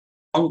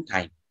long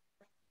time.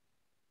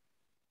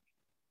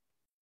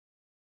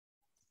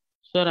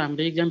 Sir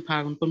हाम्रो exam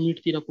फागुनको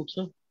मिडतिर पुग्छ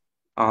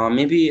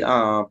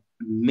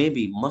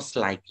maybe most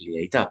likely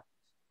है त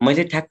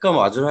मैले ठ्याक्क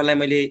हजुरहरूलाई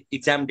मैले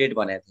एक्जाम डेट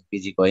भनेको थिएँ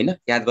पीजी को हैन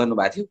याद गर्नु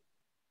भएको थियो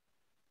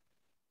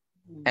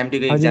एमडी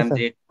को हजुर एक्जाम सर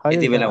डेट हजुर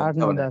यति सर बेला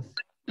 8 हुन्छ 9 भनेर 10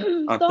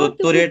 त्यो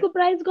त्यो त्यो बुकको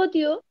प्राइस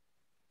कति हो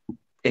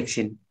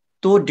एकछिन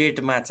त्यो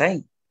डेटमा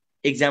चाहिँ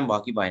एक्जाम भयो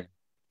कि भएन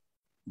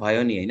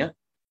भयो नि हैन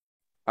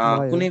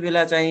भयो कुनै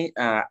बेला चाहिँ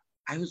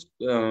आई वाज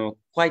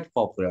क्वाइट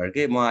पपुलर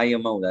के म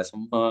आइएममा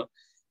हुँदासम्म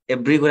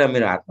एभ्री कुरा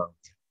मेरो हातमा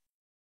हुन्थ्यो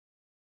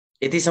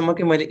यतिसम्म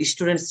कि मैले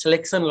स्टुडेन्ट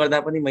सिलेक्सन गर्दा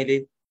पनि मैले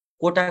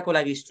कोटाको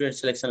लागि स्टुडेन्ट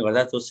सिलेक्सन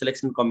गर्दा त्यो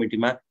सिलेक्सन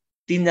कमिटीमा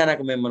 3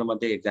 जनाको मेम्बर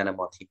मध्ये एकजना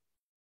म थिएँ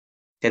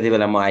त्यति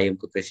बेला म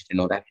आइएमको प्रेसिडेन्ट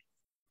हुँदाखेरि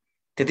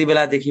त्यति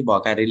बेलादेखि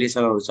भएका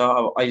रिलेसनहरू छ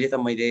अब अहिले त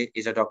मैले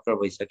एज अ डक्टर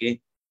भइसकेँ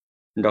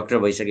डक्टर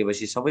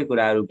भइसकेपछि सबै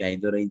कुराहरू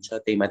भ्याइँदो रहन्छ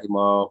त्यही माथि म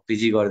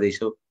पिजी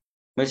गर्दैछु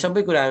मैले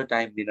सबै कुराहरू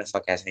टाइम दिन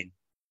सकेको छैन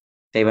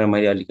त्यही भएर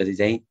मैले अलिकति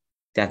चाहिँ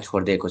त्यहाँ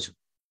छोडिदिएको छु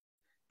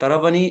तर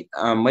पनि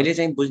मैले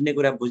चाहिँ बुझ्ने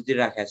कुरा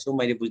बुझिदिइराखेको छु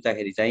मैले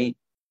बुझ्दाखेरि चाहिँ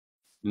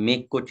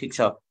मेकको ठिक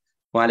छ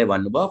उहाँले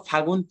भन्नुभयो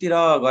फागुनतिर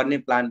गर्ने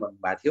प्लान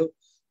भन्नुभएको थियो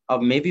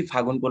अब मेबी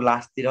फागुनको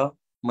लास्टतिर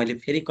मैले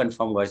फेरि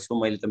कन्फर्म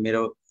गर्छु मैले त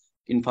मेरो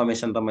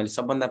इन्फर्मेसन त मैले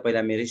सबभन्दा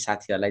पहिला मेरै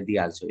साथीहरूलाई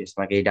दिइहाल्छु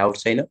यसमा केही डाउट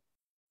छैन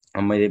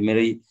मैले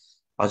मेरै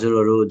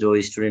हजुरहरू जो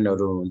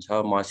स्टुडेन्टहरू हुनुहुन्छ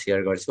म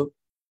सेयर गर्छु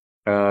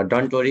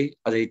डोन्ट वरी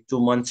अझै 2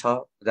 मन्थ छ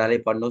जाँदै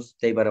पढ्नुहोस्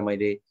त्यही भएर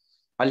मैले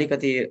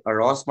अलिकति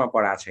रसमा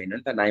पढाएको छैन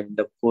नि त नाइम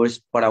द कोर्स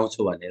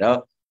पढाउँछु भनेर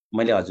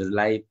मैले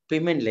हजुरलाई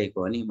पेमेन्ट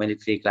लिएको हो नि मैले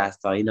फ्री क्लास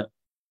त होइन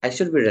आई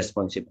सुड बी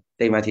रेस्पोन्सिबल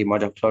त्यही माथि म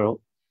डक्टर हो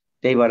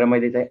त्यही भएर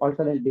मैले चाहिँ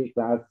अल्टरनेट डे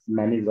क्लास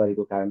म्यानेज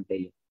गरेको कारण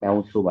त्यही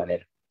भ्याउँछु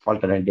भनेर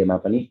अल्टरनेट डेमा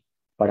पनि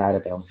पढाएर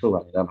भ्याउँछु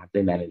भनेर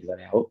मात्रै म्यानेज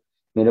गरे हो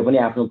मेरो पनि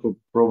आफ्नो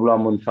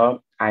प्रोब्लम हुन्छ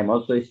I am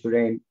also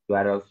student you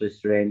are also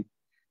student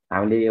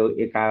हामीले यो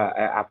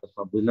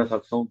आपसमा बुझ्न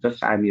सक्छौँ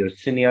just I am your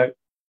senior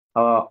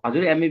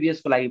हजुर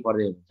एमबिबिएसको लागि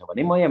पढ्दै हुनुहुन्छ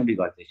भने म एमडी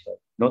गर्दैछु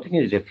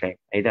नथिङ इज डिफरेन्ट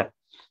है त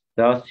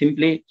र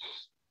सिम्पली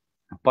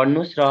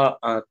पढ्नुहोस् र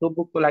त्यो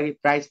बुकको लागि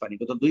प्राइस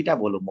भनेको त दुईटा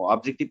भोल्युम हो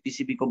अब्जेक्टिभ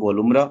पिसिबीको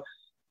भोल्युम र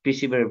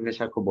पिसिबी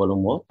रिफ्रेसरको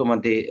भोल्युम हो त्यो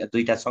मध्ये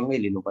दुईटा सँगै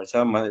लिनुपर्छ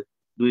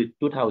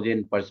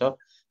 2000 पर्छ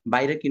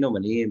बाहिर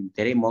किनभने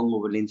धेरै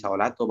महँगो लिन्छ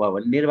होला त्यो भयो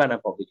भने निर्वाणा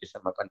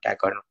पब्लिकेसनमा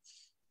कन्ट्याक्ट गर्नु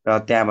र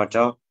त्यहाँबाट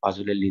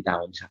हजुरले लिँदा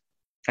हुन्छ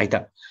है त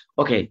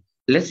okay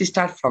let's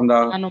start from the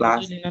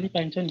class लिन नि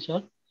पाइन्छ नि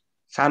सर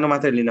सानो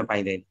मात्रै लिन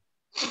पाइँदैन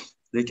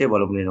दुईटै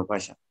भोल्युम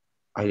लिनुपर्छ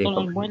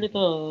अहिलेको मैले त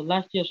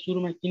लास्ट इयर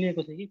सुरुमा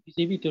किनेको थिएँ कि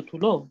पिसिबी त्यो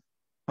ठुलो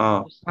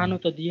सानो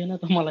त दिएन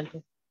त मलाई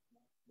त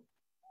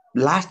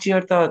लास्ट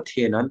इयर त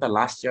थिएन नि त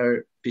लास्ट इयर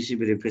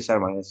पिसिबी रिफ्रेसर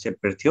भनेर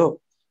सेपरेट थियो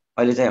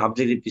अहिले चाहिँ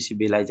अब्जेक्टिभ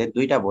पिसिबीलाई चाहिँ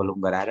दुईटा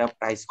भोल्युम गराएर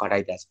प्राइस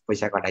घटाइदिएको छ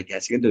पैसा घटाइदिएको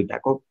छ कि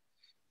दुईटाको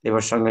त्यही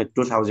भएर सँगै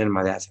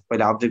 2000मा ल्याएको छ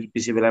पहिला अब्जेक्टिभ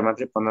पिसिबीलाई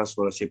मात्रै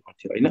 1500-1600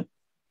 पर्थ्यो होइन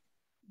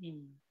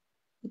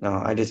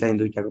अहिले चाहिँ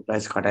दुईटाको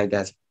प्राइस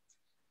घटाइदिएको छ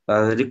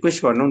रिक्वेस्ट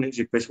गर्नु नि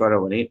रिक्वेस्ट गर्यो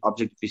भने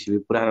अब्जेक्टिभ पिसिबी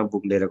पुरानो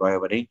बुक लिएर गयो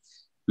भने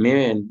मे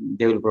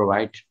they will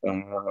provide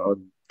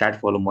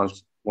that volume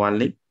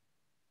वानली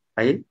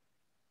है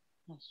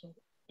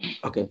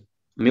ओके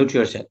म्युट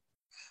योरसेल्फ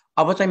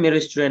अब चाहिँ मेरो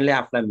स्टुडेन्टले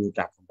आफूलाई म्युट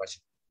राख्नुपर्छ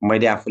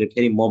मैले आफूले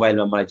फेरि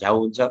मोबाइलमा मलाई झ्याउ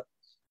हुन्छ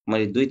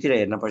मैले दुईतिर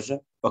हेर्नुपर्छ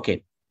okay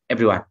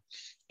everyone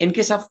in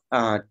case of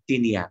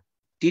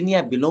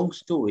Taenia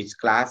belongs to which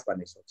class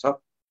भन्ने सोध्छ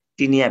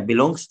Taenia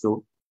belongs to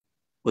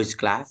which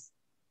class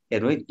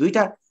हेर्नु है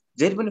दुईटा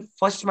जहिले पनि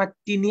फर्स्टमा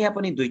टिनिया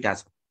पनि दुईटा छ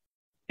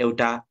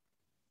एउटा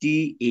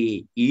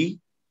TAENIE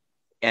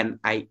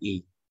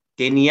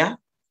टेनिया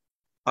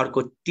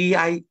अर्को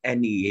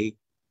TINEA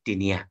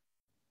Taenia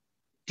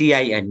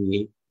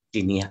TINEA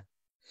Taenia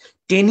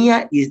Taenia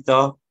is the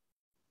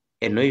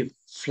हेर्नु है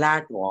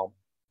flat warm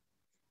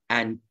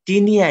and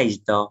Taenia is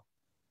the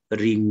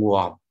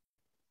रिङवर्म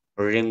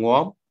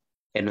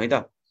हेर्नु है त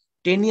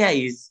टेनिया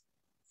इज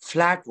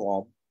फ्ल्याट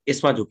वर्म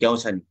यसमा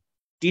झुक्याउँछ नि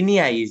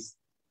Taenia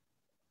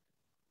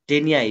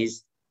is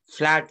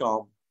flat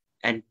warm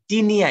and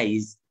Taenia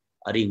is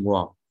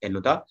रिङवर्म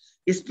हेर्नु त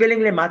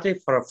स्पेलिङले मात्रै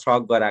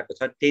फरक गराएको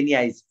छ Taenia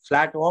is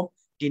flat warm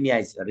Taenia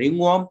is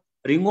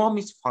रिङवर्म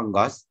is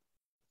fungus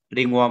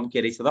रिङवर्म के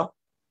रहेछ त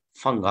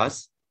फङ्गस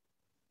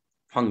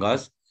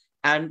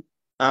एन्ड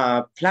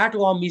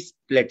फ्ल्याटवर्म इज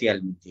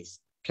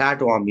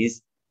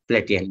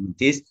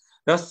प्लेटिहेल्मिन्थिस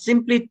र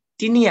सिम्पली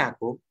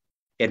टिनियाको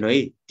हेर्नु है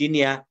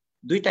टिनिया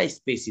दुईटा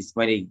स्पेसिस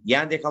मैले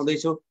यहाँ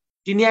देखाउँदैछु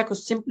टिनियाको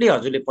सिम्पली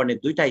हजुरले पढ्ने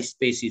दुईटा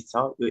स्पेसिस छ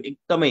यो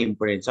एकदमै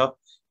इम्पोर्टेन्ट छ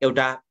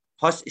एउटा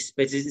first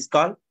species is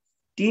call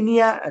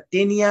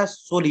Taenia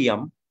solium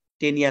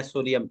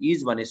is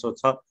भने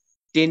सोध्छ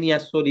टेनिया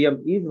सोलियम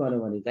इज भन्यो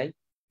भने चाहिँ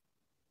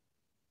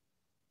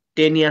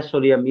टेनिया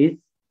सोलियम इज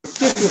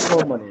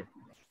भने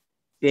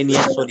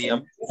टेनिया सोलियम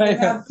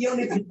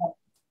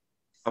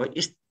अब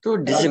यस्तो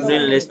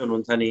डिसिप्लिन लेसन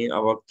हुन्छ नि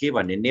अब के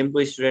भन्ने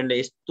नेमको स्टुडेन्टले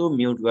यस्तो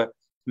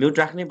म्युट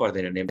राख्नै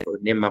पर्दैन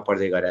नेममा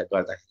पढ्दै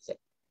गर्दाखेरि चाहिँ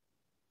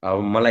अब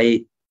मलाई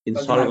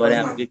इन्स्टल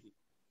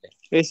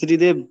गरे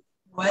श्रीदेव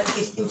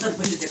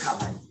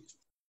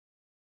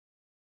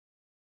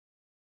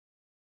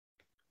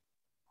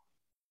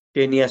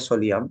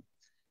टेनियासोलियम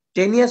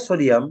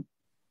टेनियासोलियम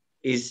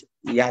इज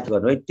याद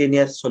गर्नु है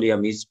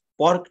टेनियासोलियम इज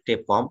पर्क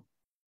टेपम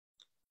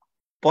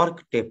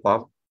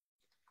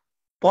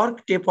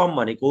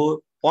भनेको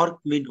पर्क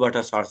मिटबाट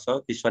सर्छ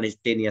this one is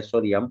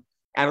टेनियासोलियम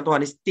and the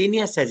one is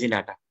Taenia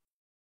सेजिनाटा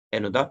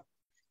हेर्नु त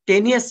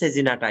टेनिया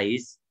सेजिनाटा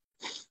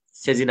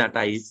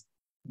इज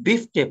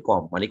बिफ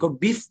टेपम भनेको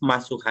बिफ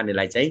मासु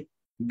खानेलाई चाहिँ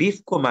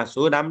बिफको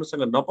मासु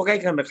राम्रोसँग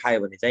नपकाइकन खायो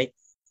भने चाहिँ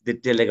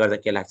त्यसले गर्दा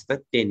के लाग्छ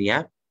त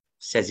टेनिया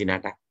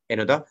सेजिनाटा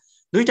हेर्नु त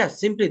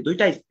सिम्पली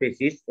दुईटा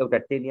स्पेसिस एउटा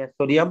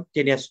टेनियासोलियम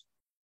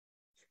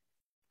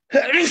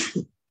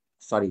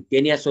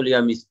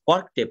टेनियासोलियम is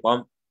pork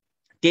टेपम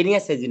Taenia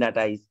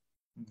सेजिनाटा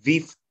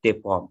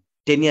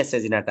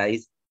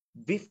is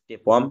beef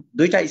टेपम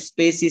दुईटा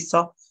स्पेसिस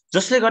छ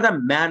जसले गर्दा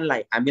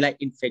म्यानलाई हामीलाई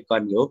इन्फेक्ट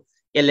गर्ने हो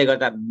यसले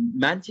गर्दा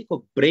मान्छेको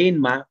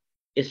ब्रेनमा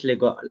यसले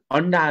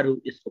अन्डाहरू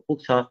यसको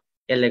पुग्छ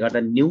यसले गर्दा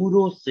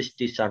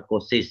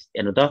न्युरोसिस्टिसर्कोसिस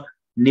हेर्नु त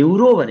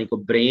न्युरो भनेको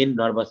ब्रेन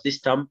नर्भस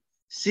सिस्टम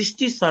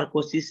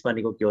सिस्टिसर्कोसिस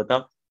भनेको के हो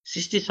त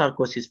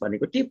सिस्टिसर्कोसिस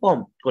भनेको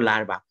टेपमको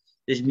लार्भा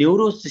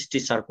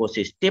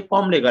न्युरोसिस्टिसर्कोसिस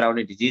टेपमले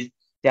गराउने डिजिज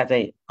त्यहाँ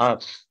चाहिँ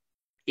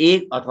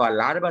एग अथवा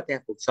लार्भा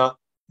त्यहाँ पुग्छ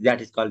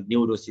द्याट इज कल्ड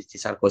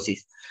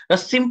न्युरोसिस्टिसर्कोसिस र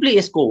सिम्पली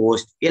यसको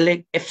होस्ट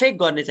यसले एफेक्ट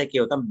गर्ने चाहिँ के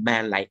हो त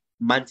म्यानलाई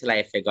मान्छेलाई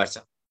एफेक्ट गर्छ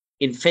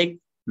इन्फेक्ट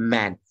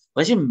म्यान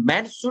भनेपछि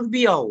man should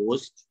be a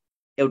host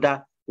एउटा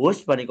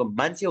होस्ट भनेको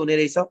मान्छे हुने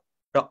रहेछ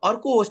र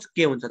अर्को होस्ट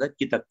के हुन्छ त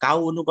कि त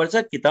काउ हुनुपर्छ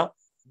कि त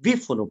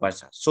बिफ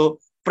हुनुपर्छ so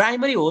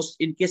primary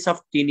host in case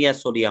of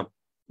टेनियासोलियम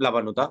ल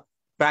भन्नु त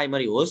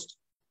primary host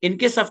in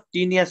case of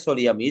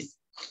टेनियासोलियम is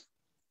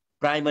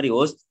primary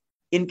host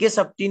in case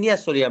of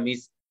टेनियासोलियम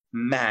is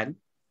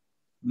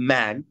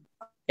man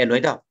हेर्नु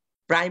है त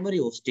primary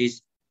host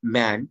is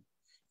man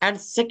and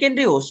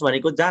secondary host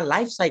भनेको जहाँ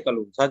लाइफ साइकल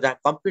हुन्छ जहाँ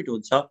कम्प्लिट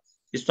हुन्छ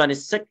this one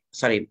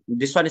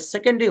is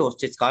secondary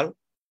host is called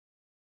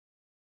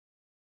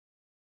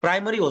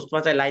primary होस्टमा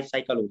चाहिँ life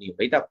cycle हुने हो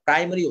है त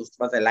प्राइमरी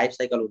होस्टमा चाहिँ लाइफ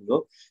साइकल हुने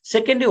हो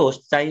सेकेन्डरी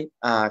होस्ट चाहिँ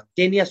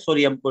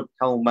टेनियासोलियमको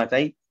ठाउँमा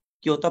चाहिँ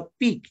के हो त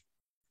pig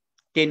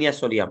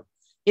टेनियासोलियम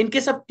in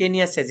case of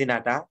Taenia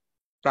सेजिनाटा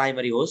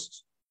primary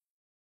host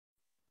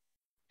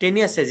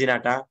Taenia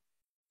सेजिनाटा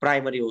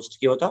primary host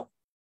के हो त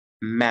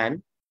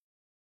म्यान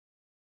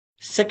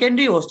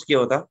सेकेन्डरी होस्ट के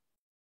हो त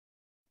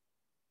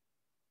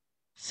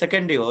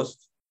सेकेन्डरी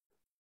होस्ट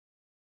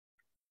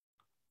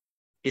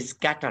इज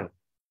क्याटल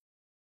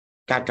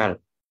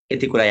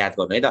यति कुरा याद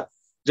गर्नु है त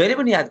जहिले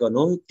पनि याद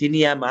गर्नु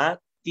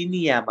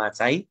टिनियामा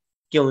चाहिँ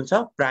के हुन्छ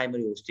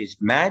primary host is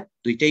man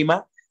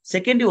दुईटैमा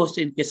secondary host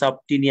in case of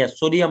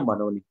टेनियासोलियम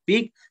भनौँ भने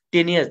पिग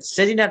टेनिया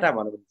सेजिनाटा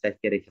भनौँ भने चाहिँ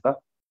के रहेछ त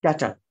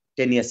क्याटल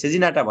टेनिया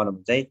सेजिनाटा भनौँ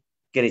भने चाहिँ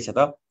के रहेछ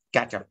त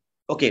cattle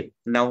okay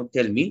now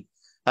tell me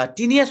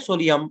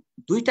टेनियासोलियम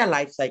दुईटा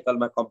लाइफ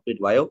साइकलमा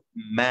कम्प्लिट भयो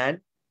म्यान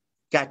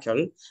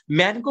क्याटल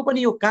म्यानको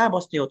पनि यो कहाँ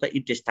बस्ने हो त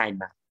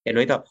इन्टेस्टाइनमा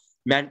हेर्नु है त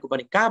म्यानको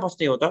पनि कहाँ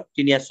बस्ने हो त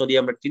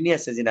टेनियासोलियम र टेनिया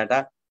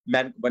सेजिनाटा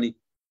म्यानको पनि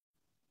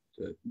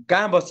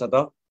कहाँ बस्छ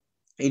त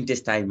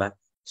इन्टेस्टाइनमा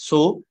so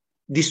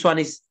this one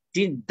is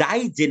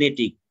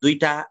digenetic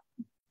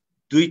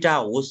दुईटा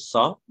होस्ट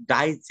छ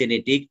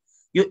डाइजेनेटिक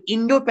यो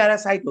इन्डो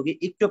प्यारासाइट हो कि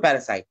इक्टो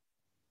प्यारासाइट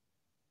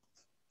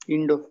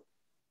इन्डो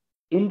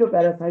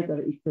प्यारासाइट र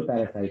ecto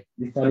parasite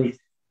this one is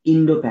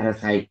Indo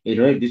parasite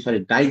हेर्नु है this one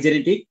is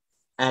digenetic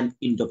and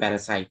Indo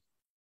parasite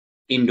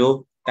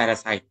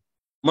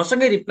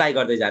मसँगै reply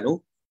गर्दै जानु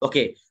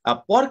ओके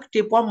पर्क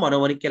टेपम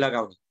भनौँ भने के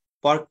लगाउने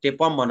पर्क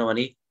टेपम भनौँ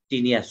भने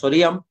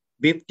टेनियासोलियम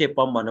बिफ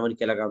टेपम भनौँ भने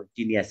के लगाउने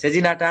टेनिया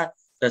सेजिनाटा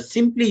र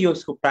सिम्पली यो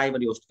यसको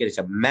प्राइमरी होस्ट के रहेछ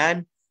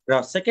म्यान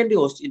र secondary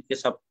host in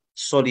case of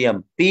solium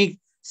pig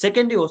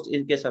secondary host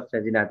in case of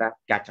सेजिनाटा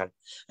cattle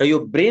र यो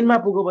ब्रेनमा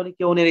पुग्यो भने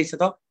के हुने रहेछ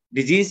त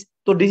डिजिज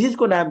त्यो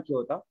डिजिजको नाम के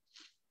हो त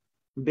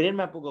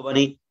ब्रेनमा पुग्यो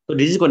भने त्यो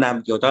डिजिजको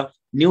नाम के हो त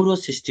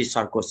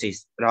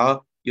न्युरोसिस्टिसर्कोसिस र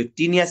यो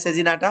Taenia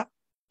सेजिनाटा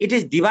it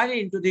is divided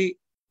into the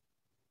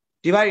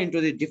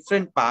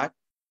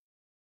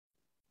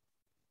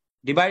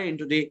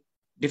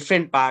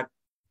different part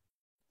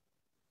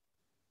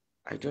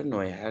I don't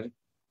know yaar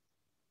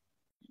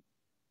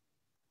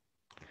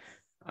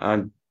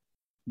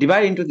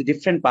divided into the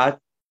different part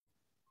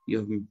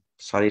you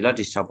sorry let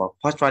us stop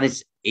first one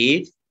is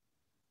head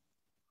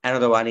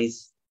another one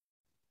is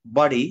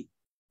body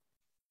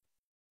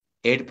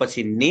head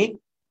पछि neck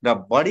र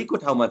body को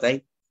ठाउँमा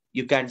चाहिँ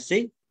you can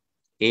say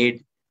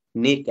head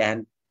neck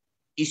and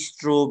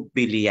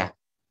स्ट्रोबिलिया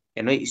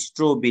हेर्नु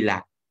strobila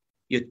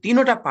यो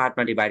तीनवटा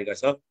पार्टमा divide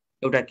गर्छ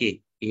एउटा के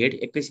हेड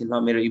एकैछिनमा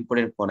मेरो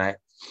इम्पोर्टेन्ट फोन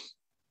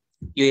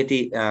आयो यो यति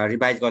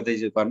रिभाइज गर्दै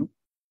गर्नु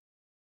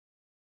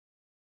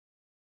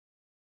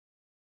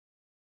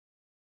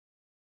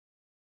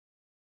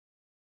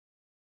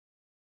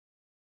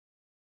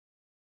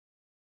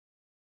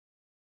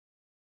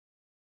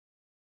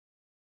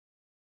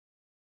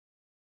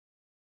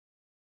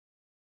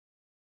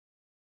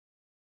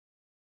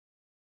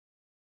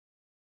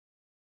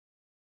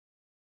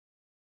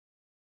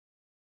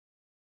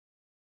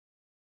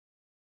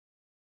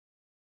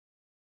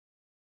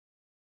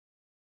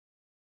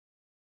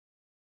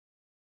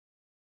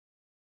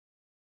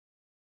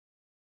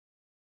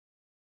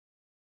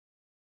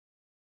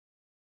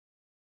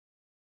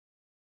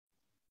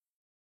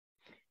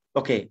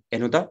ओके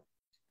हेर्नु त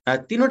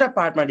तीनवटा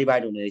पार्टमा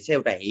डिभाइड हुने रहेछ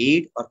एउटा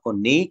हेड अर्को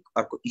नेक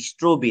अर्को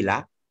स्ट्रोबिला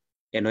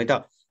हेर्नु है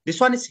त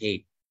दिस वान इज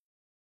हेड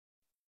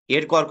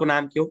हेडको अर्को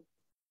नाम के हो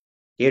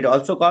head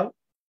also call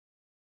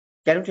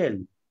can you tell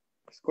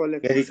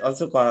me head is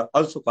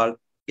also call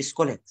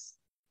scolex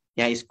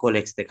यहाँ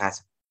स्कोलेक्स देखाएको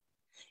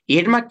छ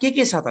हेडमा के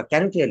छ त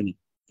can you tell me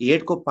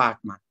हेडको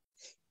पार्टमा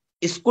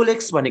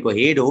scolex भनेको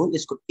हेड हो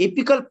यसको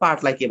एपिकल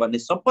पार्टलाई के भन्ने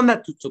सबभन्दा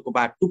चुच्चोको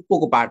पार्ट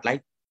टुप्पोको पार्टलाई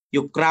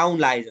यो क्राउन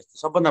लाए जस्तो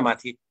सबभन्दा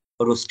माथि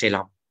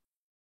rostellum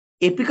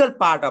apical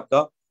part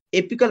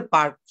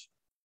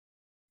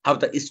of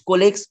the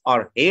scolex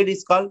or head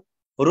is called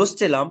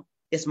rostellum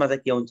यसमा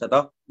चाहिँ के हुन्छ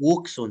त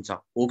हुक्स हुन्छ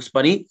हुक्स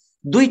पनि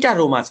दुईटा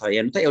रोमा छ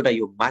हेर्नु त एउटा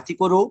यो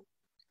माथिको रो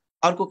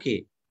अर्को के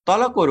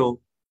तलको रो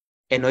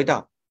हेर्नु है त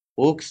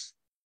हुक्स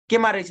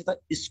केमा रहेछ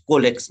त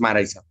स्कोलेक्समा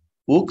रहेछ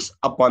hooks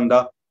upon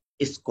the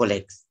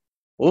scolex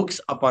hooks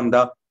upon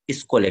the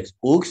scolex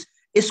hooks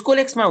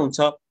स्कोलेक्समा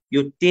हुन्छ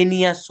यो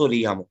टेनिया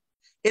सोलियम हो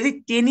यदि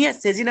टेनिया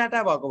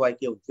सेजिनाटा भएको भए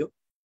के हुन्थ्यो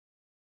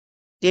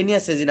टेनिया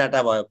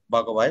सेजिनाटा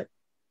भएको भए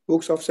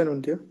हुक्स अप्सन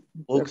हुन्थ्यो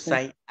हुक्स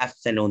चाहिँ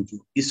एब्सेन्ट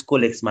हुन्थ्यो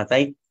स्कोलेक्समा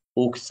चाहिँ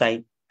हुक्स चाहिँ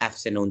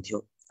एब्सेन्ट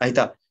हुन्थ्यो है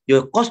त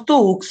यो कस्तो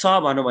हुक्स छ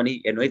भनौँ भने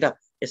हेर्नु है त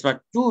यसमा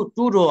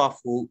to row of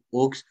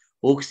hooks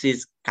hooks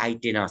is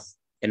काइटेनस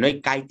हेर्नु है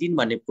काइटिन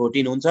भन्ने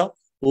प्रोटिन हुन्छ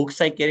हुक्स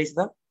चाहिँ के रहेछ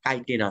त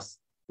काइटेनस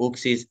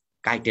हुक्स इज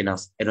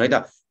काइटेनस हेर्नु है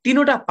त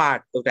तीनवटा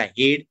पार्ट एउटा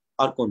हेड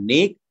अर्को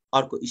नेक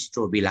अर्को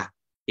स्ट्रोबिला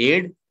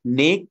हेड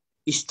नेक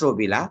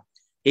स्ट्रोबिला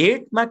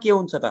हेडमा के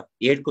हुन्छ त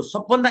हेडको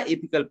सबभन्दा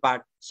एपिकल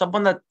पार्ट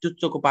सबभन्दा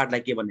चुच्चोको पार्टलाई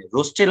के भन्ने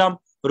रोस्टेलम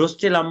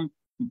रोस्टेलम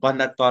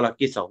भन्दा तल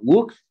के छ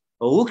हुक्स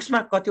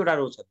हुक्समा कतिवटा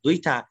रो छ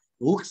दुईटा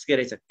हुक्स के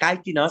रहेछ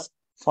chitinous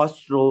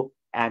first row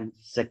and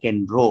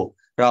second रो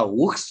र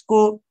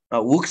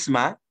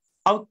हुक्समा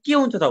अब के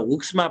हुन्छ त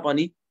हुक्समा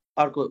पनि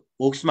अर्को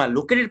हुक्समा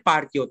लोकेटेड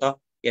पार्ट के हो त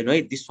हेर्नु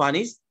है दिस वान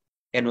इज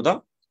हेर्नु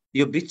त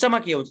यो बिचमा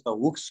के हुन्छ त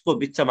हुक्सको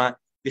बिचमा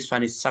दिस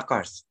वान इज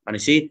सकर्स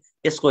भनेपछि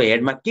यसको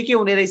हेडमा के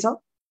हुने रहेछ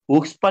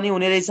हुक्स पनि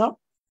हुने रहेछ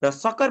र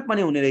सकर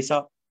पनि हुने रहेछ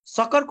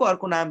सकरको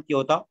अर्को नाम के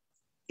हो त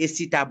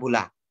एसिटाबुला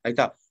है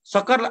त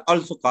सकरलाई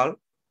अल्सो कल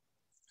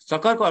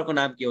सकरको अर्को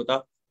नाम के हो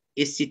त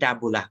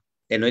एसिटाबुला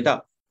हेर्नु है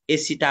त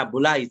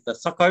एसिटाबुला इज द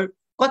सकर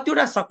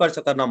कतिवटा सकर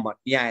छ त नम्बर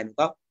यहाँ हेर्नु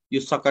त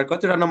यो सकर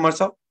कतिवटा नम्बर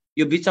छ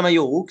यो बिचमा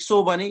यो हुक्स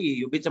हो भने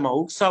यो बिचमा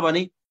हुक्स छ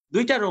भने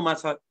दुईटा रोमा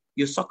छ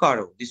यो सकर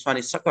हो दिस वान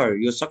इज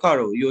सकर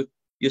हो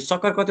यो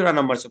सकर कतिवटा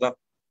नम्बर छ त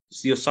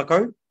यो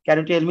sucker can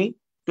you tell me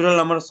total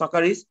number of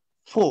sucker is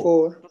 4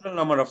 total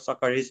number of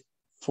sucker is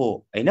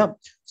 4 हैन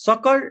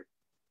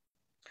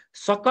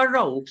सकर र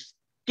हुक्स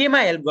केमा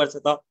हेल्प गर्छ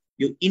त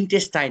यो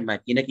इन्टेस्टाइनमा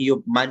किनकि यो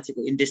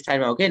मान्छेको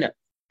इन्टेस्टाइनमा हो किन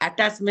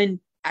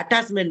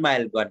अट्याचमेन्टमा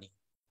हेल्प गर्ने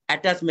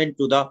अट्याचमेन्ट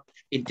टु द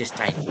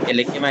इन्टेस्टाइन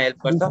यसले केमा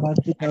हेल्प गर्छ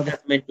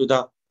अट्याचमेन्ट टु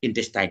द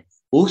इन्टेस्टाइन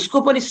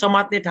हुक्सको पनि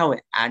समात्ने ठाउँ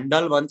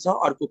ह्यान्डल भन्छ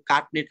अर्को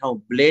काट्ने ठाउँ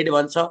ब्लेड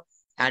भन्छ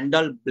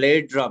ह्यान्डल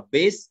ब्लेड र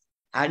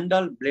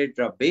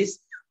बेस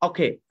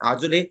ओके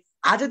हजुरले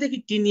आजदेखि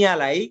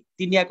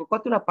टिनियाको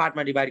कतिवटा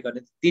पार्टमा डिभाइड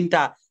गर्ने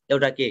तीनटा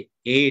एउटा के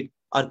हेड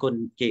अर्को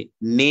के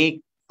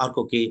नेक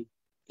अर्को के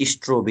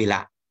strobila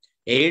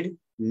head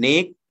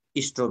neck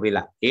strobila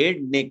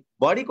head neck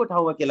बडीको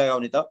ठाउँमा के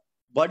लगाउने त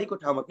बडीको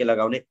ठाउँमा के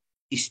लगाउने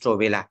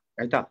स्ट्रोबिला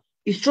है त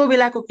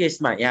स्ट्रोबिलाको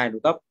केसमा यहाँ हेर्नु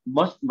त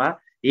मस्टमा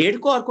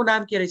हेडको अर्को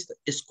नाम के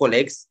रहेछ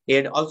स्कोलेक्स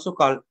हेड अल्सो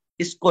कल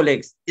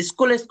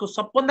स्कोलेक्सको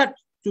सबभन्दा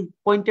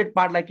पोइन्टेड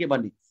पार्टलाई के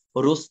भन्ने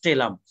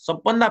रोस्टेलम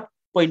सबभन्दा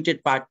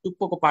पोइन्टेड पार्ट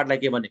टुप्पोको पार्टलाई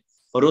के भन्ने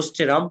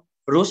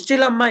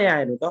रोस्टेलममा यहाँ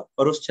हेर्नु त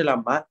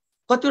रोस्टेलममा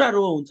कतिवटा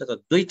रो हुन्छ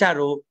त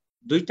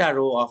दुईटा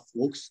रो अफ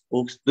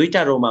हुक्स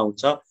दुईटा रोमा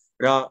हुन्छ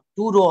र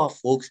 2 रो अफ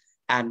हुक्स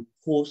एन्ड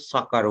 4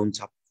 सकर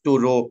हुन्छ 2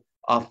 रो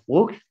अफ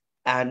हुक्स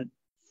एन्ड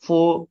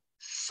 4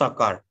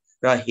 सकर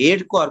र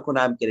हेडको अर्को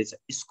नाम के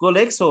रहेछ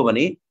स्कोलेक्स हो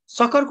भने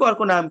सकरको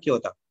अर्को नाम के हो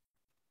त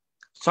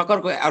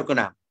सकरको अर्को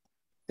नाम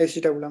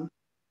एसिटाबुलम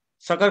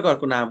सकरको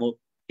अर्को नाम हो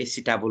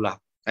एसिटाबुला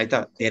है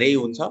त धेरै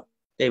हुन्छ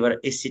त्यही भएर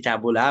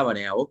एसिटाबुला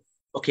भने हो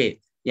ओके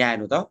यहाँ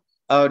हेर्नु त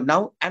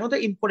now another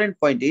important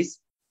point is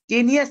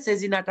Taenia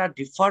सेजिनाटा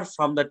differ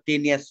from the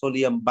Taenia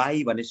solium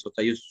by भन्ने सोध्छ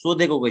यो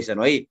सोधेको क्वेसन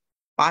हो है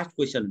past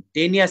question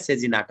Taenia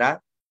सेजिनाटा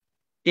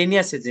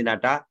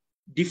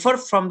differ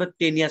from the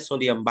Taenia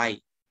solium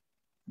by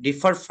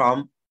differ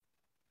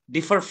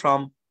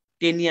from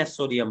Taenia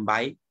solium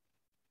by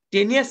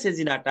Taenia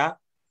सेजिनाटा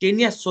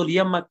Taenia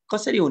सोलियममा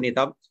कसरी हुने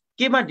त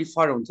केमा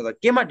डिफर हुन्छ त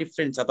केमा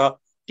डिफरेन्स छ त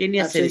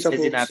टेनिया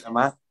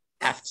सेजिनाटामा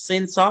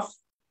एब्सेन्स अफ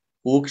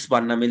हुक्स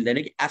भन्न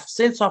मिल्दैन कि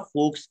एब्सेन्स अफ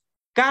हुक्स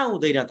कहाँ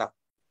हुँदैन त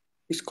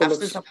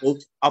absence of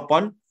hooks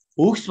upon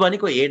hooks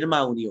भनेको हेडमा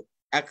हुने हो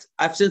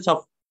absence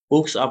of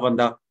hooks upon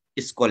the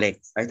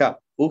scolex है त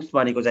हुक्स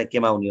भनेको चाहिँ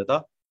केमा हुने हो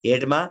त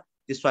हेडमा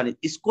त्यसमा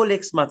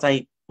स्कोलेक्समा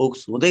चाहिँ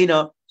हुक्स हुँदैन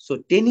so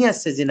Taenia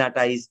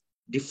सेजिनाटा is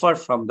differ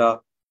from the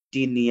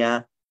Taenia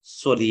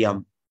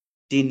solium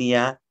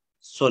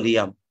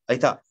है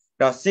त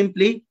र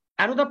simply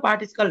another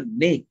part is called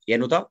नेक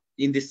हेर्नु त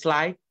इन दिस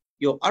स्लाइड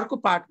यो अर्को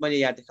पार्ट मैले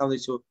यहाँ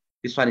देखाउँदैछु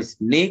दिस वान इज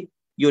नेक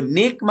यो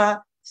नेकमा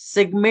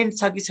सेगमेन्ट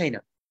छ कि छैन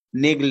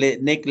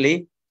नेकले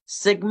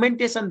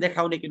सेगमेन्टेसन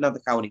देखाउने कि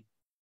नदेखाउने?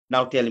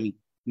 Now tell me.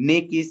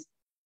 Neck is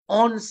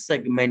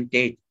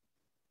अनसेगमेन्टेड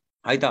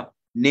है त.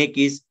 Neck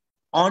is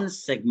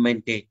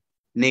अनसेगमेन्टेड.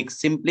 नेक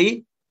सिम्पली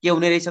के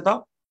हुने रहेछ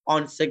त?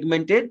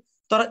 अनसेगमेन्टेड.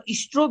 तर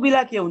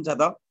स्ट्रोबिला के हुन्छ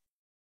त?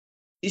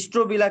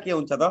 स्ट्रोबिला के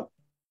हुन्छ त?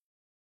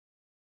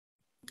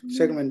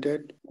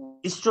 सेगमेन्टेड.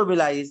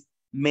 स्ट्रोबिला इज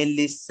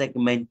मेनली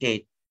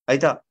सेगमेन्टेड है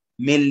त.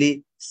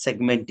 मेनली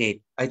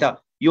सेगमेन्टेड है त.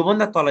 यो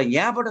भन्दा तल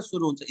यहाँबाट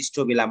सुरु हुन्छ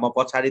स्ट्रोबिला. म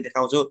पछाडी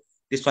देखाउँछु.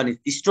 This one is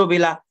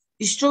strobila.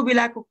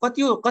 स्ट्रोबिलाको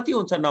कति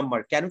हुन्छ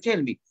number? Can you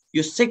tell me?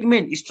 यो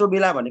सेगमेन्ट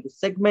स्ट्रोबिला भनेको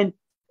सेगमेन्ट,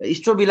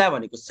 स्ट्रोबिला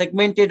भनेको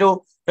सेगमेन्टेड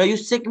हो र यो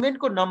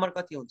सेगमेन्टको नम्बर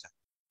कति हुन्छ?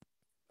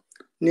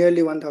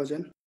 नियरली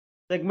 1000.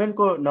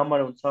 सेगमेन्टको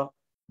नम्बर हुन्छ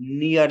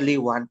नियरली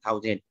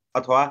 1000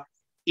 अथवा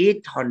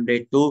 800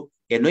 टु,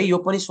 हेर्नु यो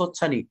पनि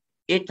सोध्छ नि,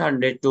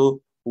 800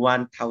 टु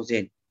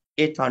 1000,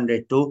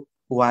 800 टु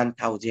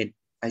 1000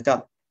 है त.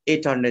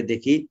 800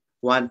 देखि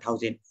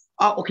 1000.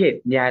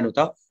 ओके, यहाँ हेर्नु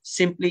त.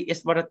 सिम्पली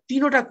यसबाट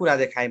तीनवटा कुरा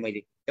देखाएँ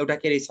मैले. एउटा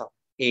के रहेछ?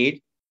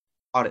 8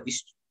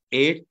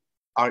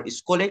 और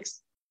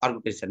स्कोलेक्स, अर्को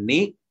के रहेछ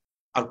नेक,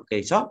 अर्को के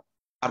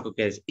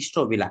रहेछ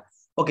स्ट्रोबिला.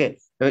 ओके,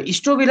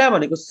 स्ट्रोबिला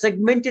भनेको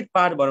सेगमेन्टेड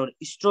पार्ट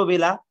बनाउने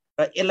स्ट्रोबिला.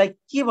 र यसलाई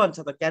के भन्छ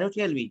त? Can you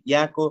tell me?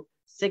 यहाँको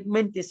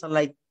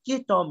सेगमेन्टेसनलाई के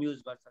टर्म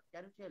युज गर्छ?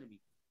 Can you tell me?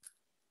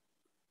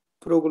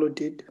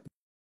 Proglottid.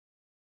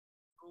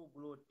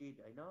 Proglottid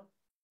हैन.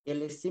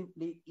 यसले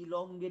simply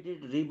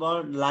elongated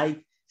river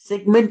like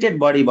सेगमेन्टेड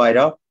body भएर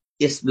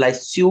यसलाई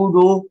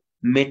स्युडो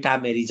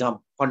मेटामेरिजम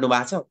पढ्नु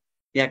भएको छ.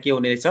 यहाँ के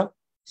हुने रहेछ?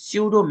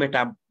 स्युडो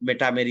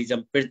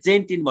मेटामेरिजम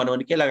प्रेजेन्ट इन भन्नु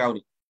भने के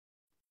लगाउने?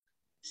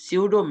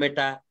 स्युडो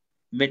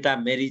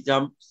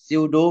मेटामेरिजम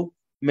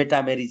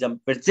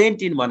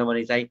प्रेजेन्ट इन भन्नु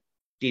भने चाहिँ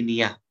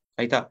टिनिया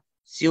है त.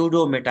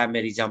 स्युडो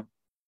मेटामेरिजम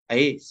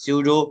है,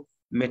 स्युडो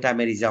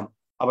मेटामेरिजम.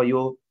 अब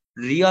यो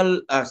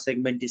रियल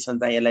सेगमेन्टेसन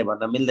चाहिँ यसलाई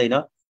भन्न मिल्दैन,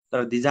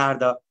 तर दिज आर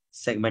द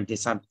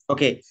सेगमेन्टेसन.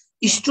 ओके,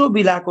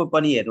 स्ट्रोबिलाको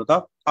पनि हेर्नु त.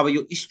 अब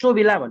यो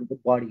स्ट्रोबिला भनेको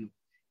बडी हो.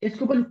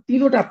 यसको पनि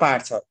तीनवटा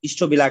पार्ट छ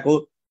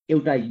स्ट्रोबिलाको.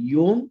 एउटा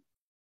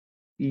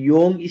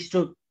योङ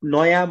स्ट्रो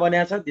नयाँ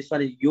बनाएको छ. This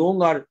one is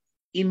Yong or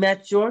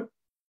immature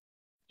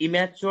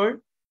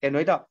हेर्नु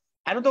है त.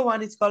 Another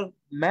one is called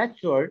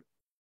mature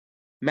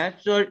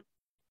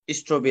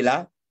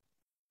strobila.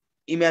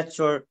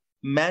 Immature.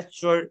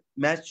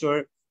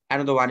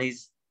 Another one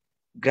is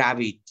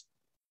gravid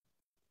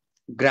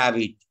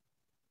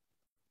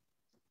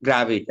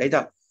है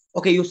त.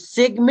 ओके, यो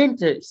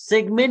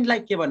सेगमेन्ट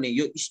लाइक के भन्ने?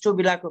 यो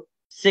स्ट्रोबिलाको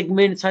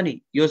सेगमेन्ट छ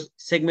नि, यो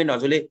सेगमेन्ट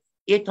हजुरले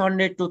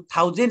 800 टु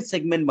 1000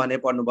 सेगमेन्ट भने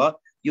पढ्नु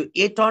भयो. यो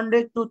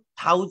 800 टु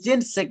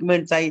 1000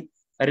 सेगमेन्ट चाहिँ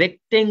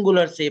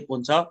रेक्टेंगुलर शेप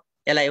हुन्छ.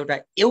 यसलाई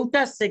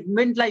एउटा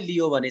सेगमेन्टलाई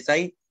लियो भने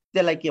चाहिँ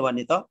त्यसलाई के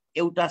भन्ने त?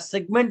 एउटा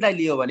सेगमेन्टलाई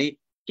लियो भने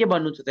के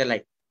भन्नुहुन्छ त्यसलाई?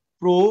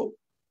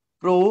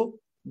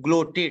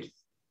 प्रोग्लोटिड्स.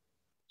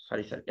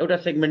 सरी एउटा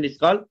सेगमेन्ट इज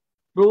कल्ड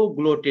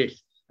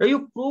प्रोग्लोटिड्स. र यो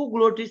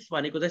प्रोग्लोटिड्स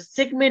भनेको चाहिँ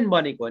सेगमेन्ट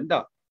बनेको हो नि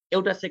त.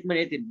 एउटा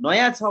सेगमेन्ट यदि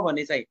नयाँ छ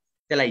भने चाहिँ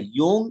त्यसलाई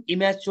योङ,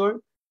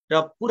 इम्याच्योर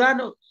र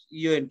पुरानो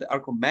यो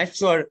अर्को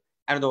mature.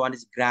 And the one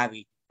is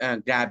ग्राभिड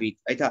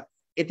है त.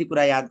 यति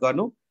कुरा याद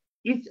गर्नु.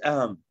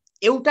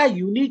 एउटा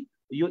युनिट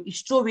यो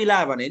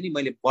स्ट्रोबिला भने नि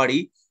मैले बडी,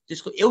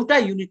 त्यसको एउटा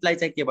युनिटलाई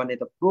चाहिँ के भन्ने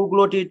त?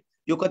 प्रोग्लोटिड.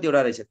 यो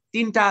कतिवटा रहेछ?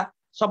 तीनटा.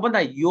 सबभन्दा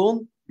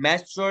योङ,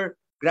 म्याच्योर,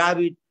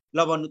 ग्राभिड.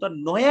 ल भन्नु त,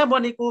 नयाँ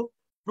बनेको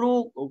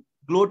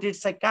प्रोग्लोटिड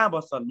चाहिँ कहाँ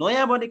बस्छ?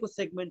 नयाँ बनेको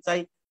सेगमेन्ट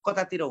चाहिँ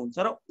कतातिर हुन्छ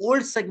र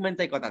ओल्ड सेगमेन्ट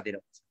चाहिँ कतातिर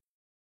हुन्छ?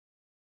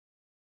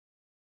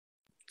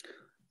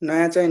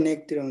 नयाँ चाहिँ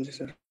नेकतिर हुन्छ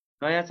सर.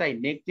 नयाँ चाहिँ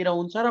नेकतिर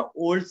हुन्छ र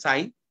ओल्ड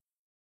चाहिँ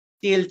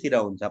टेलतिर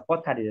हुन्छ,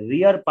 पछाडि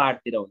रियर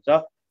पार्टतिर हुन्छ.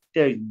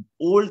 त्यो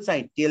ओल्ड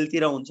चाहिँ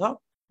टेलतिर हुन्छ,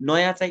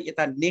 नयाँ चाहिँ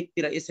यता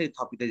नेकतिर यसरी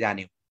थपिँदै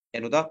जाने हो.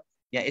 हेर्नु त,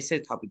 यहाँ यसरी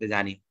थपिँदै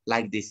जाने,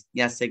 लाइक दिस.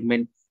 यहाँ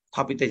सेगमेन्ट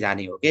थपिँदै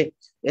जाने हो के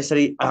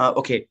यसरी.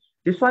 Okay,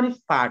 this one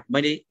is part.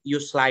 मैले यो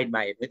स्लाइडमा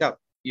हेर्नु है त.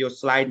 यो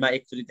स्लाइडमा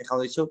एक्चुअली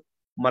देखाउँदैछु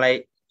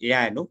मलाई.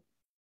 यहाँ हेर्नु,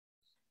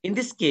 in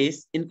this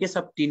case, in case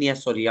of Taenia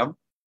solium,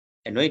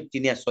 हेर्नु है,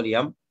 Taenia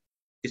solium.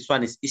 This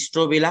one is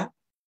strobila.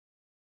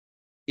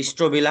 This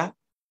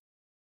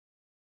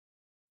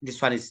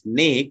one is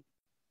neck.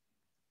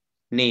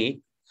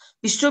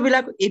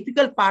 स्ट्रोबिलाको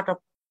apical part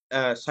of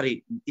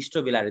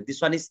strobila.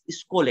 This one is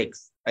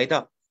scolex है त.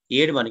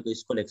 हेड भनेको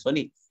स्कोलेक्स हो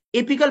नि.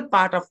 Apical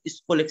part of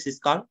scolex is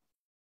called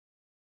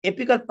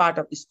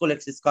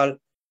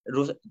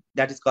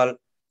that is called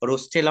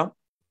rostellum.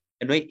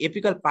 हेर्नु है,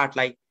 apical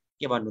पार्टलाई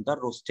के भन्नु त?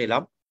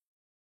 रोस्टेलम.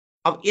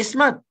 अब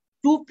यसमा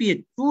टु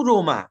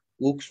रोमा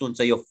हुक्स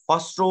हुन्छ. यो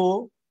first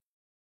row,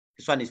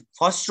 this one is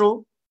first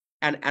row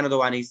and another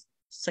one is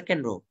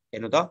second रो.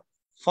 हेर्नु त,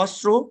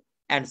 first row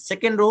and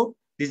second row.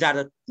 These are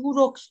the two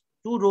rows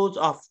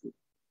of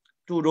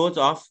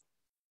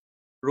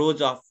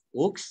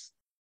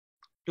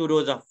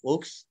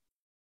hooks.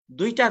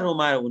 दुईटा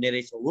रोमा हुने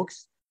रहेछ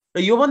हुक्स. र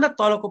योभन्दा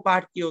तलको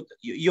पार्ट के हो?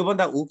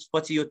 योभन्दा हुक्स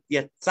पछि यो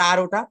यहाँ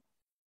चारवटा.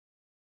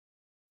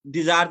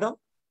 These are the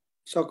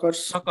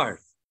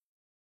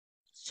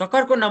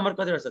सकरको नम्बर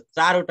कतिवटा छ?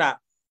 चारवटा.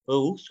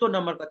 हुक्सको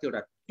नम्बर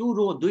कतिवटा? 2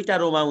 रो. दुईटा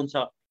रोमा हुन्छ.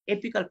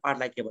 एपिकल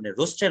पार्टलाई के भने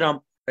रोस्टेरम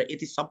र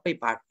यति सबै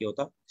पार्ट के हो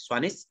त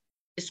स्वान is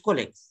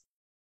scolex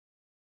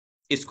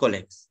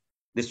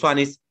this one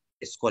is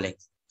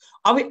scolex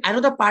अब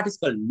another part is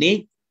called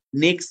neck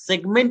neck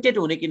segmented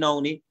होने कि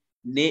नहुने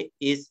नेक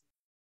इज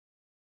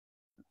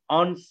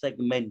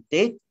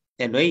अनसेगमेंटेड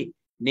हेर्नु है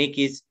नेक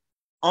इज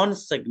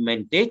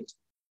अनसेगमेंटेड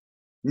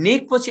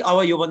नेक पछि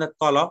अब यो भन्दा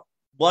तल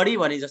बडी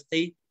भने जस्तै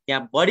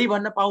यहाँ बडी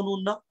भन्न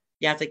पाउनुहुन्न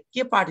यहाँ चाहिँ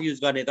के पार्ट युज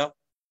गर्ने त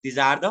दिज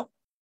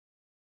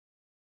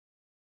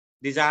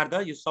आर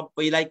द यो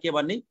सबैलाई के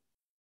भन्ने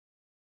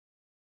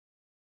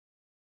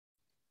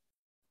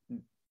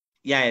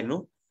यहाँ हेर्नु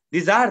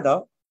दिज आर द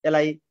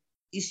यसलाई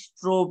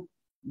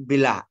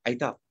स्ट्रोबिला है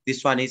त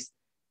दिस वान इज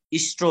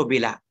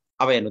स्ट्रोबिला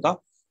अब हेर्नु त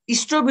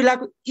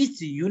स्ट्रोबिलाको इच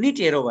युनिट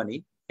हेर्यो भने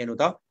हेर्नु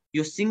त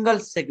यो सिंगल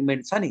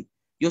सेगमेन्ट छ नि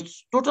यो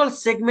टोटल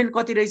सेगमेन्ट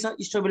कति रहेछ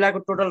स्ट्रोबिलाको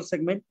टोटल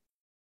सेगमेन्ट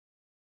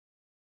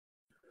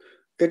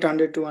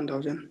 800 to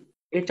 1000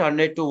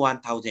 800 to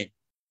 1000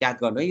 याद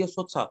गर्नु है यो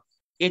सोध्छ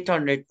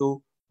 800 to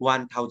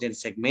 1000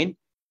 सेगमेन्ट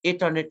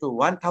 800 to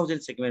 1000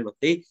 सेगमेन्ट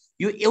भन्दै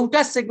यो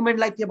एउटा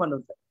सेगमेन्टलाई के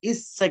भन्नुहुन्छ इस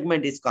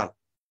सेगमेन्ट इज कॉल्ड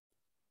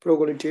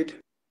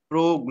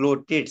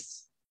प्रोग्लोटिड्स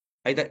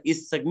है त इस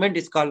सेगमेन्ट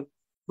इज कॉल्ड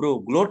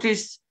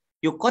प्रोग्लोटिड्स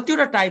यो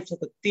कतिवटा टाइप छ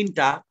त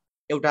तीनटा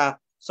एउटा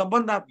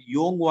सबभन्दा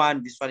Yong one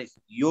this one is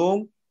Yong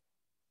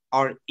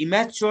or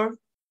immature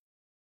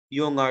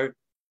young or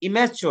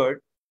immature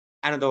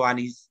another one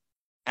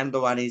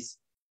is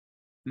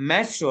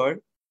mature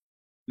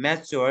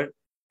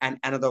and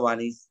another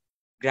one is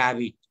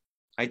gravid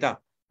है त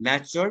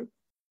mature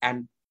and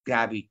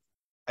gravid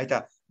है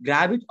त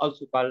gravid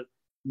also called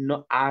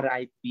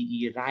ripe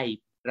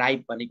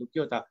ripe भनेको के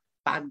हो त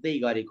पाक्दै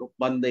गरेको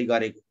बन्दै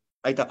गरेको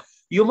है त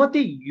यो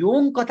मात्रै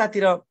योङ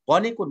कतातिर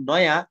बनेको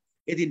नयाँ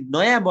यदि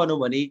नयाँ बन्यो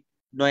भने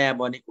नयाँ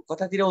बनेको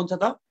कतातिर हुन्छ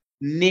त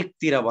नेक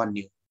तिर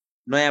बन्ने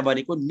नयाँ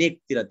बनेको नेक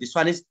तिर this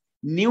one is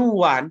new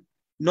one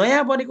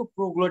नयाँ बनेको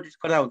प्रोग्लोटिड्स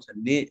कता हुन्छ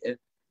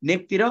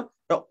नेक तिर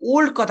र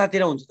ओल्ड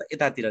कतातिर हुन्छ त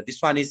यतातिर दिस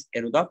वान इज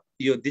हेर्नु त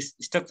यो दिस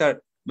स्ट्रक्चर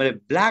मैले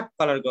ब्ल्याक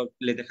कलरको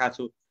ले देखाएको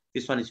छु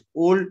दिस वान इज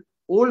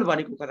ओल्ड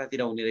भनेको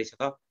कतातिर हुने रहेछ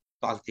त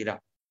तलतिर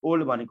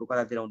ओल्ड भनेको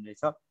कतातिर हुने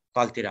रहेछ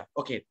तलतिर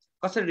ओके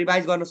कसरी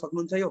रिभाइज गर्न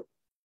सक्नुहुन्छ यो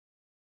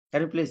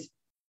can you please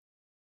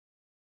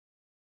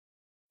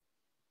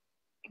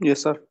yes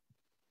sir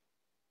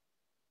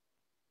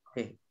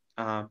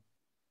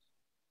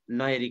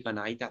नहेरिकन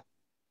है त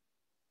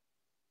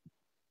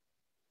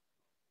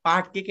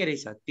पार्ट के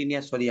रहेछ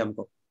तिनिया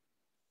सोडियमको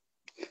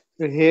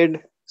हेड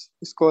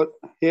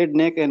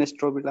नेक एन्ड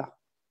स्ट्रोबिला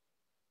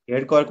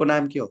हेडको अर्को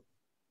नाम के हो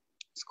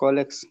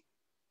स्कोलेक्स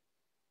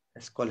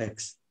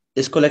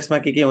स्कोलेक्समा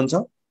के हुन्छ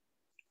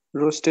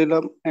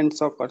rostellum and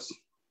suckers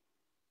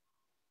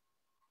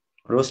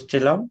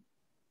rostellum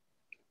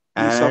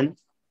and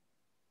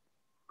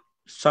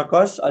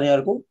suckers अनि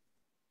अर्को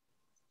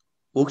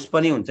हुक्स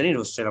पनि हुन्छ नि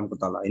रोस्टेलमको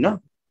तल हैन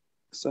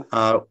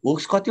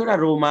हुक्स कतिवटा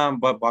रोमा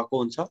भएको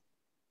हुन्छ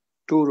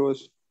 2 रोज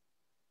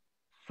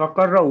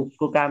सकर र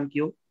हुक्सको काम के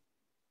हो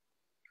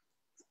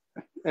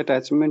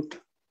attachment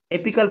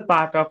apical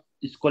part of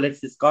scolex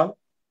is called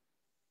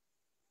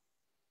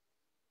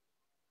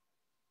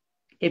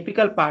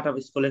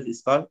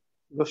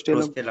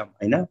rostellum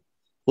हैन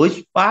which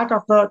part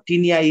of the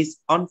Taenia is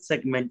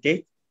अनसेगमेन्टेड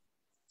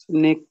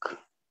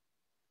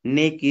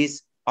neck is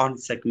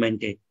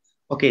अनसेगमेन्टेड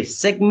okay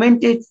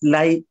सेगमेन्टेड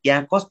लाई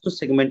यहाँ कस्तो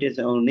सेगमेन्टेड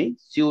हुने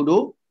स्यूडो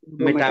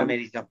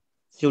मेटामेरिजम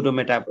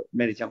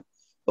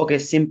ओके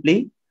सिम्पली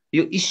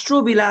यो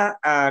स्ट्रोबिला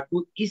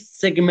को इस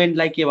सेगमेन्ट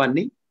लाई के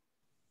भन्ने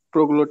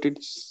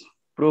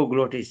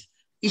प्रोग्लोटिड्स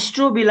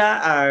स्ट्रोबिला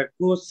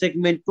को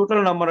segment total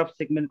number of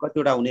segment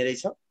कतिवटा हुने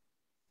रहेछ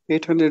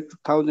 800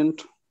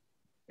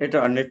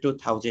 to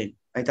 1000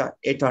 है त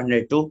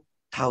 800 to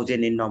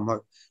 1000 इन नम्बर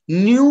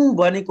न्यू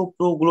भनेको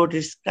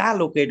प्रोग्लोटिड्स कहाँ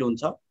लोकेट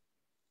हुन्छ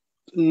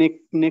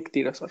नेक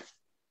तिर सर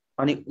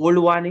अनि old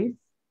one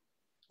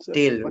is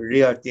tail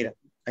rear तिर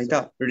है त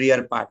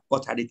rear part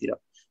पछाडीतिर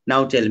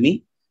now tell me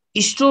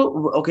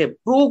okay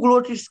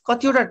proglottids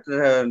कतिवटा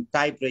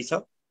टाइप रहेछ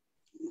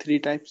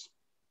 3 टाइप्स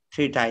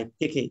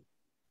के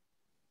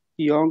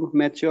young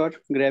mature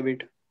gravid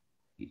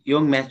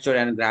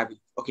and gravid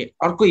okay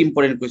अर्को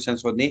इम्पोर्टेन्ट क्वेशन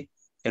सोध्ने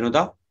हेर्नु त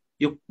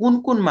यो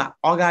कुनमा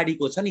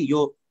अगाडिको छ नि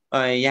यो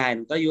यहाँ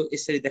हेर्नु त यो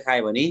यसरी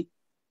देखायो भने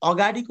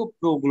अगाडिको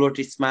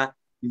प्रोग्लोटिड्समा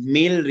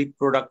मेल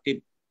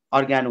रिप्रोडक्टिभ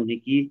अर्गान हुने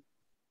कि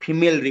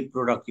फिमेल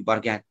रिप्रोडक्टिभ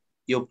अर्गान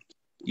यो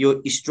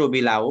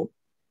स्ट्रोबिला हो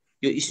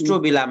यो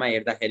स्ट्रोबिलामा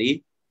हेर्दाखेरि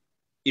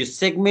यो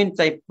सेगमेन्ट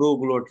चाहिँ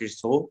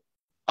प्रोग्लोटिड्स हो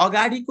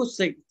अगाडिको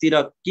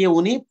तिर के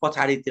हुने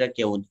पछाडीतिर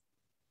के हुने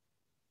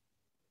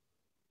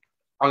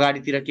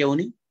अगाडितिर के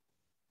हुने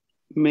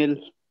मेल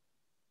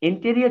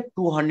इन्टेरियर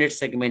 200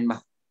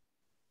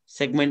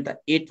 सेगमेन्ट त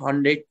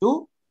 800 to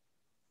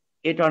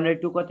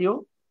कति हो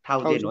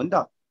 1000 हो नि त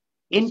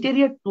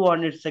इंटीरियर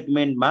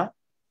 200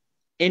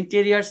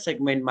 इंटीरियर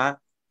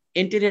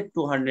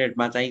 200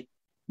 मा चाहिँ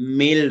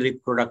मेल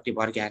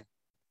reproductive organ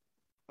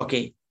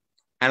okay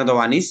another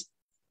one is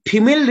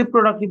female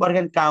reproductive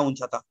organ कहाँ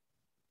हुन्छ त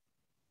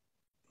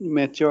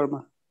म्याच्योर मा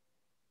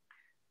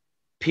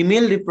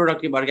फिमेल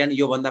रिप्रोडक्टिभ अर्गान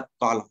यो भन्दा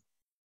तल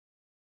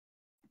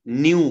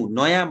न्यू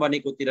नयाँ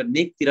बनेकोतिर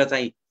नेकतिर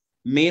चाहिँ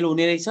मेल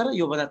हुने रहेछ र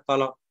यो भन्दा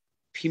तल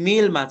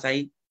फिमेलमा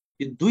चाहिँ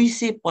यो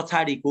 200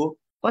 पछाडिको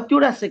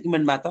कतिवटा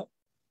सेगमेन्टमा त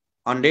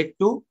 100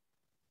 to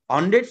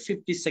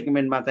 150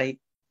 सेगमेन्टमा चाहिँ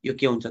यो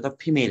के हुन्छ त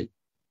फिमेल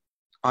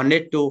 100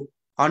 to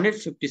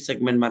 150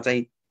 सेगमेन्टमा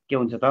चाहिँ के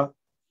हुन्छ त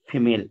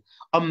फिमेल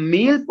अब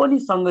मेल पनि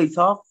सँगै छ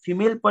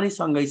फिमेल पनि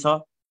सँगै छ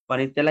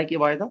भने त्यसलाई के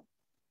भयो त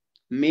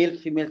मेल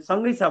फिमेल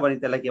सँगै छ भने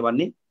त्यसलाई के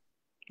भन्ने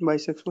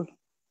bisexual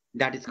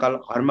that is called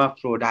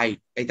hermaphrodite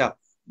है त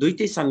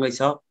दुईटै सँगै छ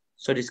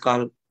so it is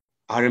called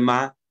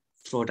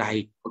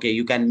hermaphrodite okay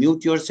you can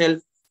mute yourself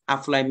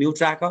आफुलाई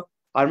म्युट राख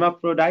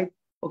hermaphrodite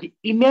okay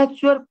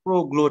immature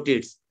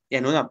proglottids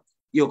हेर्नु न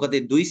यो कतै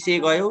 200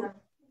 गयो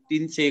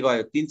 300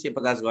 गयो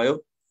 350 गयो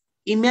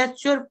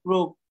immature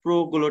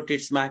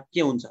proglottids मा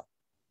के हुन्छ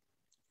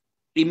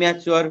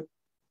immature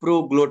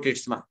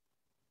proglottids मा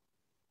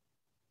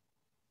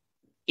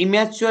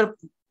immature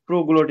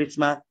proglottids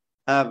मा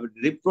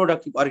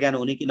रिप्रोडक्टिभ अर्गान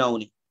हुने कि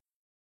नहुने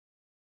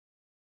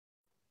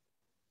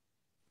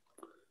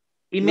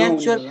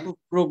इम्याच्योर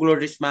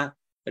प्रोग्लोटिड्समा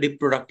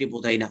रिप्रोडक्टिभ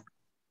हुँदैन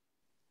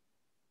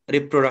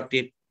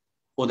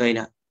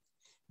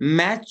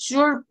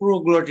म्याच्योर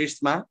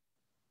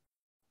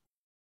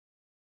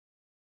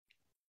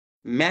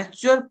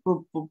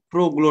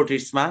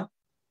प्रोग्लोटिड्समा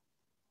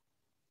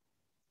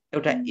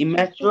एउटा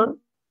इम्याच्योर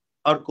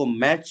अर्को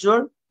म्याच्योर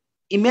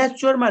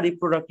इम्याच्योरमा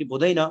रिप्रोडक्टिभ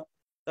हुँदैन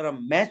तर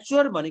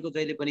म्याच्योर भनेको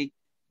जहिले पनि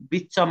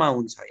बिचमा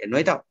हुन्छ हेर्नु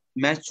है त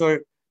म्याच्योर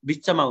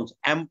बिचमा हुन्छ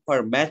am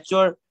for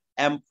mature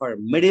am for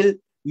middle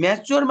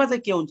म्याच्योरमा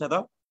चाहिँ के हुन्छ त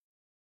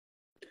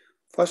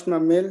फर्स्टमा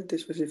मेल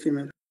त्यसपछि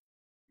फिमेल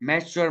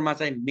म्याच्योरमा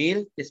चाहिँ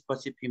मेल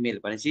त्यसपछि फिमेल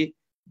भनेपछि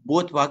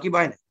बोथ भयो कि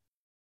भएन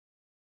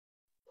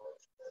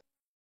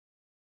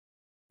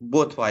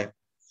बोथ भयो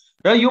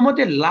र यो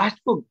मात्रै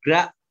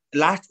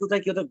लास्टको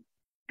चाहिँ के हो त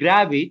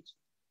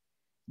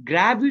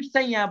ग्राभिड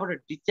चाहिँ यहाँबाट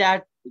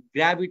डिट्याच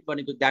ग्राभिड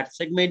भनेको द्याट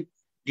सेगमेन्ट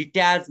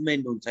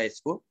डिट्याचमेन्ट हुन्छ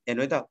यसको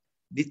हेर्नु है त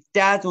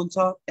डिट्याच हुन्छ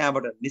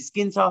त्यहाँबाट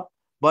निस्किन्छ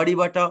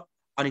बडीबाट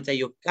अनि चाहिँ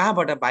यो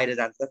कहाँबाट बाहिर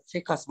जान्छ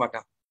फेकसबाट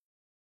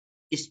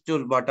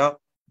स्टुलबाट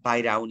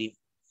बाहिर आउने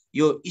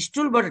यो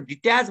स्टुलबाट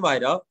डिट्याच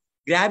भएर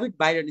ग्राभिड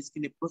बाहिर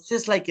निस्किने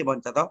प्रोसेसलाई के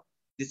भन्छ त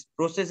this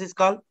process is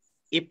called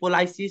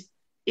apolysis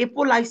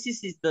apolysis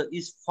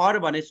is for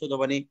भने सोध्यो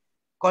भने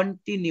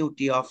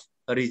कन्टिन्युटी अफ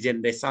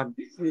रिजेनरेसन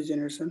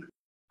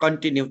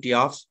कन्टिन्युटी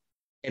अफ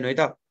हेर्नु है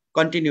त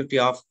कन्टिन्युटी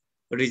अफ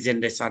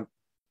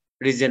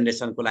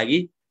रिजेनरेसनको लागि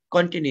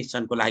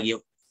कन्टिन्युसनको लागि हो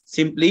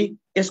सिम्पली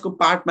यसको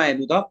पार्टमा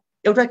हेर्नु त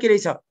एउटा के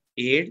रहेछ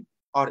हेड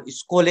और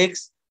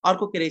स्कोलेक्स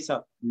अर्को के रहेछ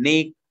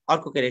नेक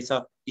अर्को के रहेछ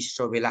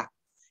स्ट्रोबेला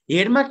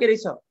हेडमा के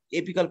रहेछ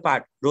एपिकल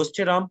पार्ट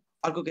रोस्टेरम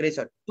अर्को के रहेछ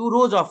 2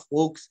 rows अफ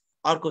होक्स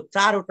अर्को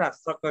 4वटा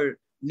सक्कर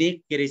नेक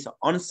के रहेछ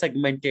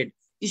अनसेगमेन्टेड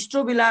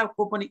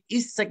स्ट्रोबेलाको पनि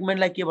इस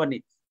सेगमेन्टलाई के भन्ने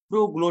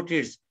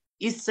प्रोग्लोटिड्स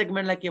इस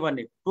सेगमेन्टलाई के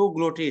भन्ने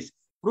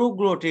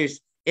प्रोग्लोटिड्स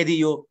यदि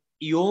यो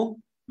योङ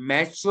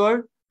म्याच्योर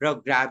र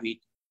ग्राभिड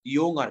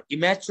योङ अर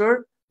इम्याच्योर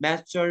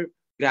म्याच्योर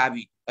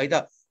ग्राभिड है त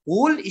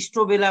होल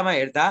स्ट्रोबेलामा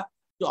हेर्दा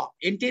त्यो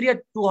एन्टेरियर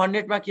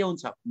 200 मा के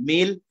हुन्छ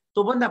मेल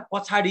त्यो भन्दा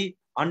पछाडी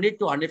 100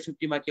 to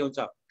 150 मा के हुन्छ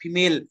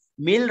फिमेल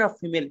मेल र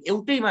फिमेल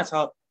एउटैमा छ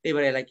त्यही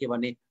भएर यसलाई के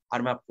भन्ने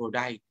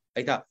हर्माफ्रोडाइट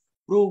है त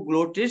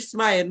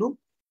प्रोग्लोटिड्समा हेर्नु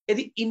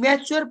यदि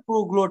इम्याच्योर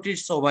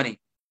प्रोग्लोटिड्स हो भने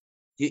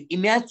यो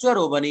इम्याच्योर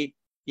हो भने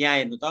यहाँ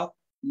हेर्नु त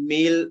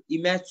मेल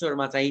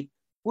इम्याच्योरमा चाहिँ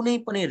कुनै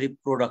पनि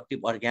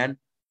रिप्रोडक्टिभ अर्गान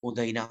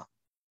हुँदैन है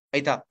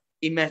त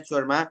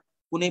इम्याच्योरमा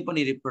कुनै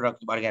पनि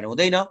रिप्रोडक्टिभ अर्गान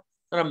हुँदैन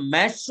तर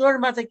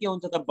म्याच्योरमा चाहिँ के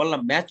हुन्छ त बल्ल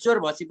म्याच्योर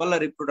भएपछि बल्ल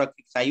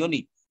रिप्रोडक्टिभ चाहियो नि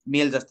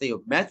मेल जस्तै हो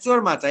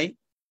म्याच्योरमा चाहिँ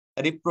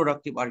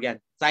रिप्रोडक्टिभ अर्गान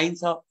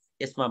चाहिन्छ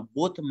यसमा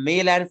बोथ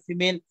मेल एन्ड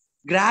फिमेल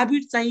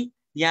ग्राभिड चाहिँ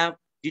यहाँ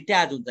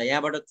डिट्याच हुन्छ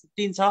यहाँबाट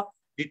छुट्टिन्छ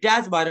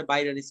डिट्याच भएर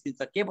बाहिर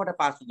निस्किन्छ केबाट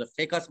पास हुन्छ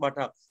फेकसबाट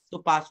त्यो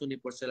पास हुने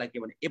प्रोसेसलाई के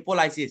भने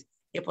apolysis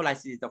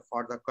apolysis is the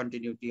for the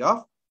continuity of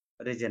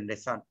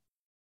रिजेनरेसन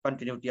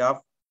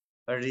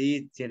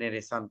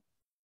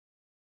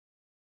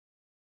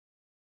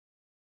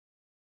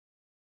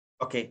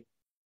okay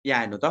यहाँ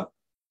हेर्नु त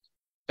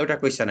एउटा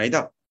क्वेसन है त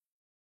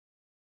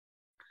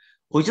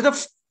which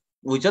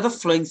are the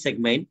flowing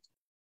segment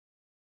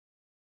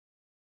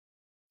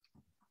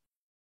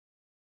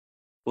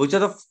which are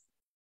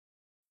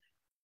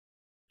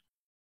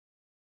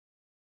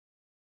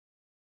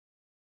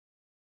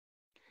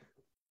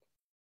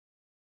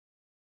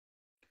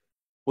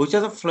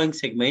the flowing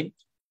segment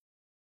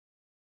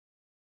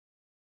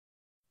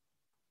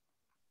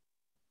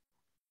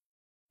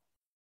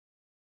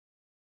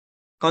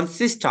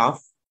consist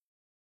of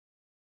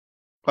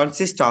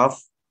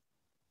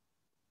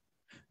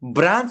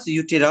branch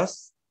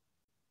uterus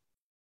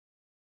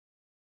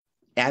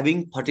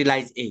having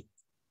fertilized egg.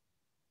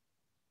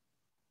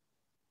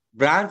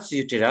 Branch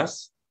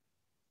uterus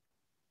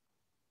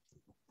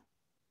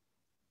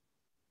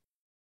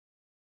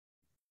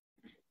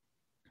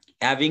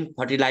having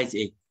fertilized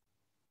egg.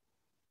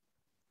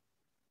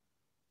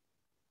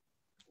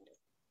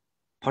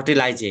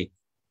 Fertilized egg.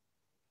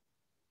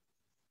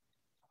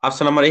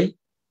 Option number A,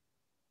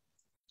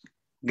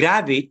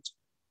 grab it,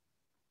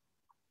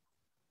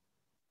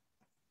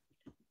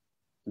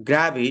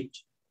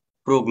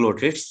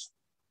 proglottids.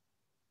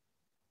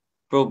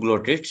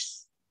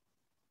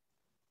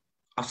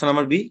 Option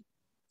number B,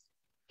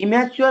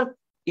 immature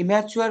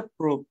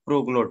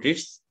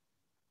proglottids.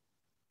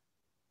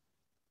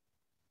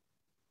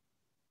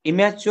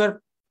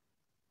 Immature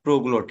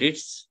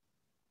proglottids.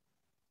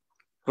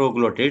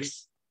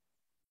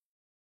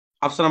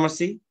 Option number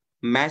C,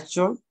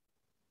 mature.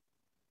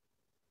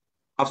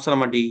 Option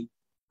number D,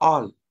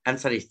 all.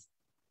 Answer is.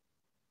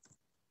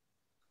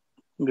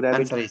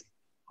 Answer is.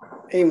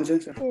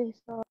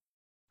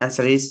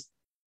 Answer is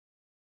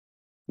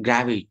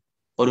gravity.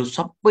 अरु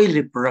सबै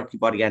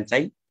reproductive organ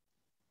चाहिँ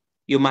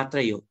यो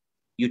मात्रै हो,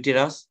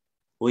 uterus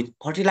with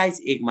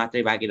fertilize egg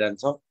मात्रै बाँकी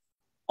रहन्छ.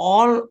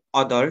 all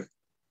other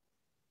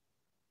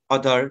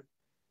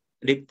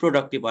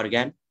reproductive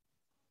organ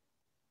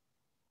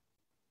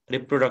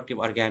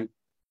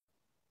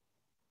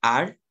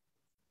are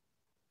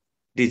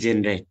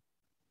degenerate.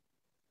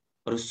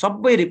 अरु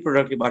सबै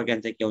रिप्रोडक्टिभ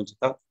अर्गान चाहिँ के हुन्छ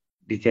त,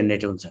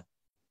 डिजेनरेट हुन्छ.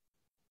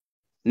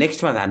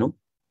 नेक्स्टमा जानु.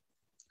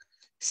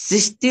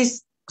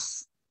 Cysts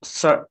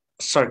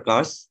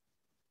circus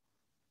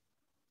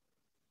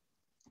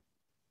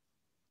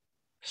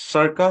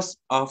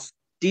of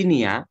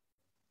Tinea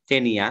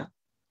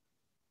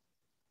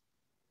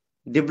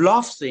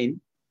develops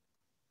in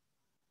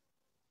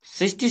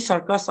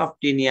circus of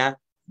Tinea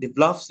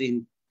develops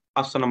in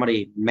option number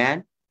A,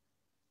 man.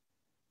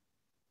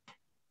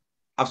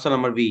 Option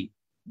number B,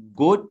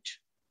 goat.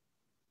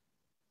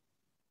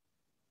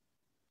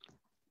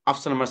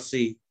 Option number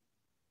C,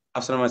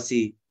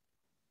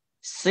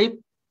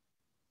 sheep.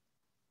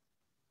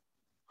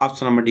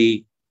 Option number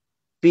D,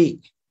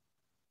 pig.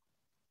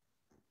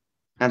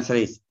 Answer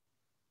is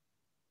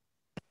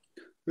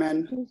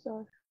man.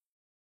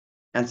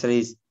 Answer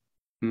is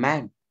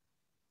man.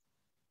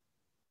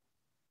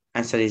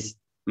 Answer is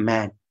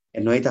man.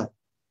 हेर्नु है त.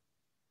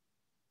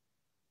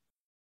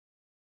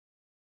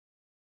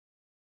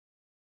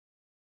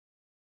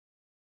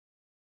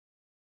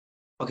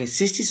 Okay,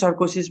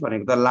 cysticercosis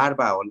भनेको त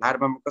larva हो.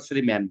 लार्भामा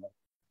कसरी man भयो?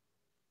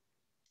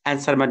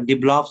 एन्सरमा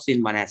develops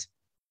in भनेको छ.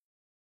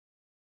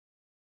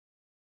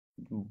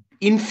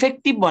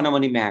 इन्फेक्टिभ भनौँ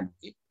भने म्यान.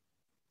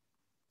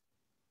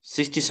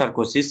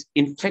 सिस्टिसर्कोसिस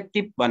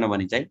इन्फेक्टिभ भनौँ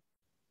भने चाहिँ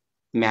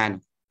म्यान.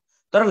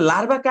 तर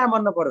लार्भा कहाँ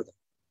बन्न पर्यो त?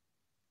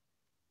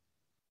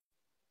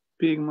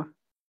 पिगमा.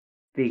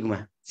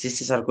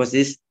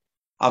 Cysticercosis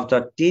of the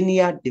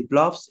Taenia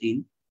develops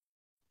in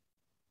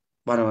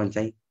भनौँ भने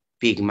चाहिँ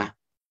पिगमा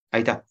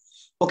है त.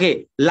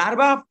 Okay,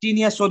 larva of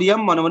Taenia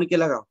sodium भनौँ भने के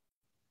लगाऊ?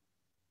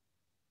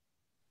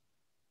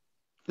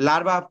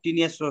 Larva of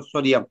Taenia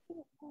sodium.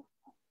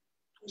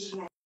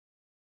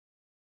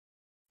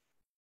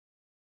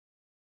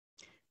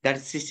 That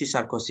is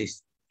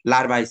cysticercosis.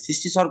 Larva is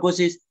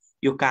cysticercosis.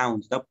 यो कहाँ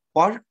हुन्छ त?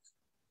 पर्क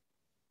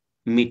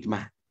मिटमा.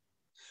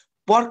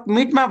 पर्क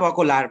मिटमा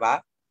भएको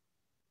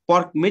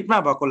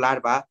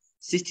लार्भा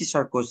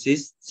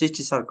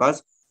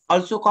सिस्टिसर्कस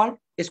अल्सो कल्ड.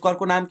 यसको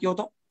अर्को नाम के हो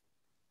त?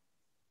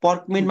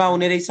 पर्क मिटमा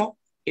हुने रहेछ.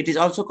 It is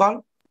also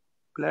called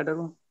bladder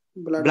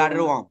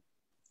warm.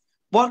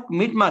 Pork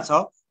मिटमा छ,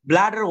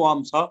 ब्लाडर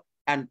वर्म छ.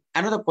 And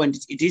another point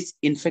is it is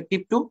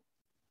infective to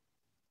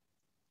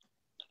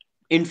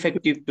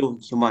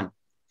human.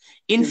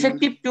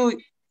 Infective to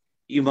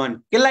human.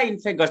 केलाई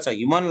infect गर्छ?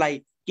 ह्युमनलाई.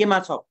 केमा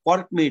छ?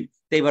 Pork meet.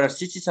 त्यही भएर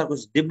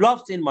सिस्टिसर्कोसिस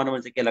डेभलप्स इन भन्नु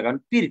भने चाहिँ के लगाउनु?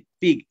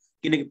 पिग.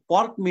 किनकि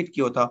पर्क मिट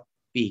के हो त?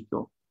 पिग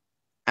हो.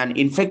 And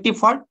infective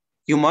for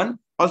human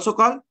also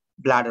called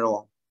bladder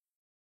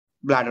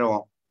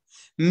warm.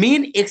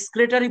 Main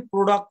excretory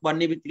product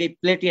भन्ने बित्तिकै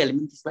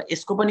प्लेटिहेल्मिन्थिसमा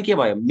यसको पनि के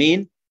भयो?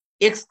 मेन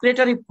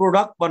एक्सक्रेटरी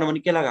प्रोडक्ट भन्नु भने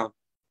के लगाउनु?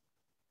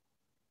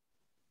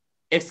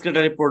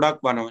 एक्सक्रेटरी प्रोडक्ट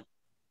भन्नु भने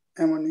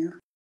ammonia.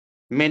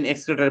 Main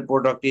excretory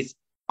product is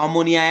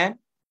ammonia and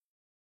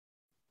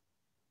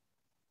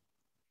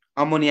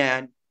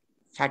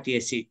fatty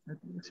acid.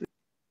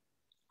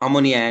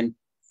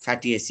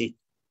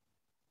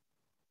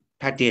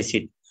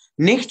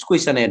 Next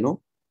question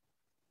हेर्नु.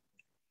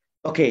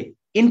 Okay,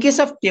 in case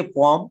of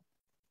tapeworm,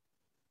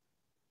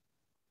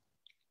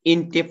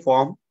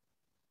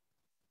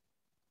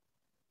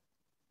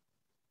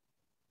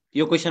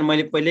 यो क्वेशन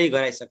मैले पहिल्यै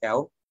गराइसके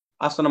हो.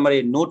 Option number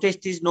A, no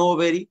testis no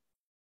ovary.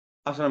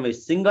 Option number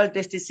single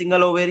testis,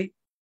 single ovary.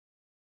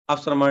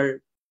 Option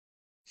number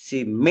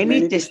C,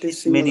 many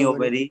testis, many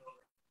ovary.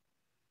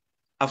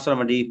 Option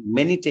number D,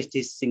 many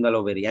testis, single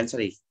ovary. Answer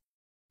is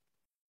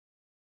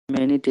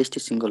many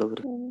testis, single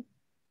ovary.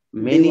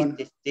 Many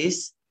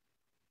testis,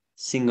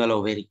 single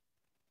ovary.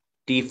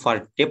 T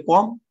for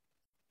tapeworm.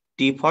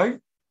 T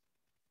for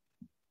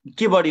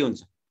के बढी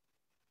हुन्छ?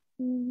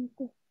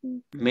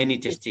 Many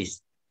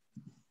testis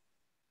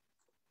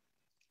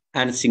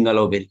and single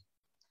ovary.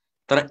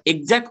 तर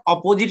exact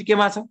opposite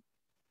केमा छ?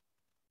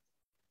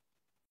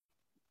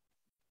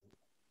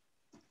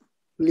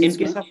 In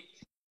case of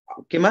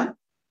केमा?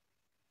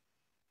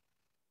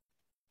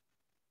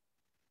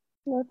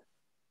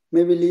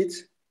 Maybe leads.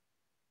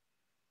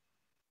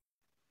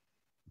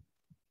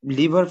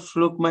 Liver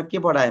फ्लुकमा के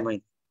पढाएँ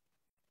मैले?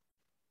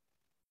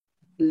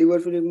 लिभर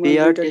फ्लुकमा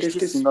पेयर दुईटा टेस्टिस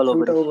टेस्टिस सिंगल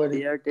एउटा ovary ovary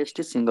pair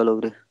testis single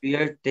ovary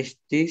पियर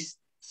टेस्टिस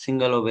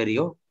सिंगल ओभरी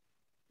हो।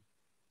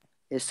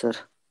 यस सर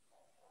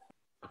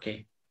ओके,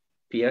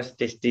 पियर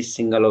टेस्टिस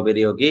सिंगल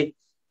ओभरी हो कि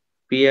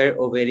पियर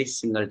ovary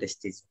single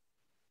testis?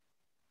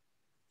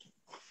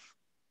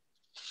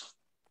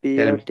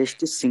 Pair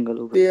testis single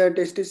ovary pair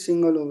testis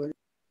single ovary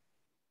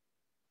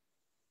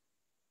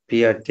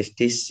पियर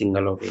testis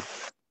single ovary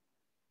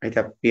है त।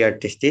 पियर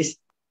testis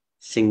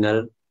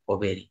single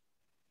ovary.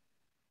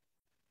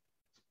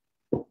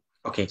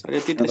 Okay,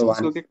 यति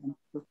टेस्टिसको के काम?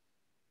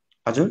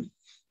 हजुर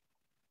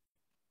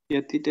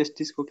यति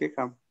टेस्टिसको के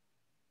काम?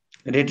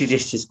 रेडी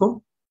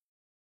टेस्टिसको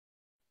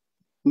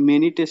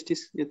मेनी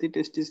टेस्टिस यति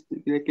टेस्टिस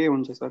के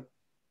हुन्छ sir?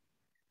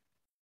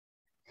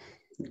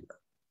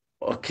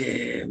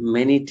 Okay,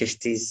 many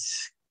testis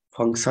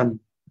function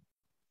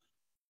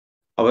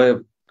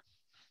अब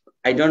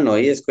आई डोन्ट नो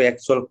यसको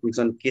एक्चुअल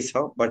फंक्सन के छ,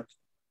 बट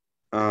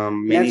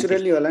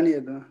नेचुरली होला नि यो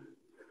त।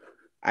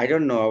 आई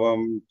डोन्ट नो अब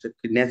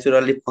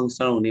नेचुरली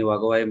फंक्सन हुने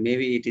भएको भए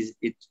maybe it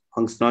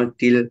फंक्सनल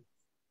till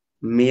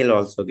mail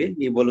also के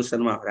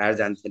इभोल्युसनमा हराएर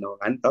जान्थेन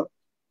होला नि त।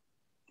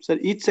 Sir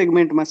each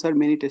सेगमेन्टमा sir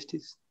many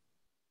testis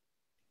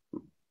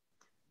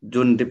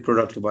जुन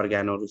रिप्रोडक्टिभ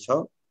अर्गानहरु छ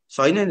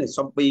छैन नि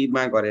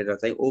सबैमा गरेर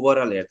चाहिँ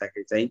ओभरअल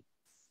हेर्दाखेरि चाहिँ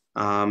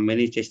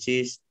मेनी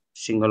टेस्टिस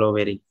सिंगल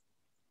ओभरी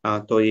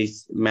तो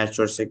इज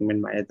म्याच्योर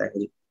सेगमेन्टमा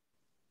हेर्दाखेरि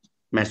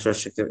म्याच्योर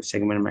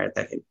सेगमेन्टमा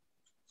हेर्दाखेरि।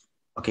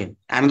 ओके,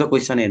 अनदर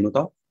क्वेशन हेर्नु त।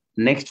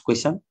 नेक्स्ट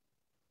क्वेशन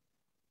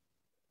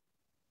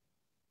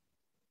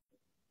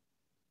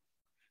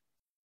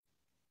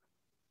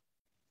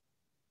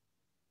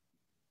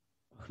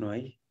आफ्नो है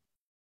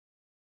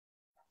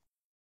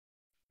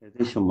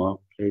हेर्दैछु म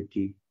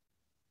प्लेटी।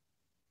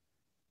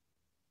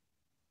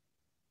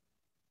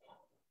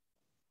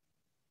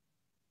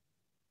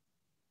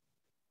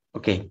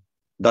 Okay,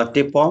 the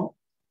tapeworm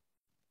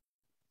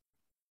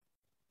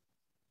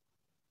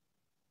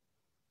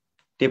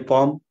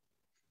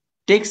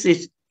takes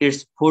its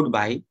food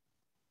by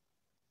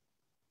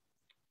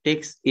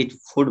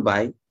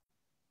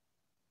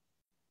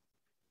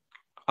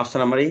option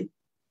number A,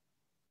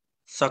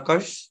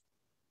 suckers.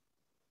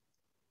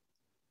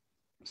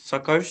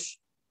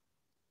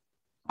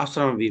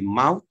 Option number B,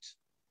 mouth.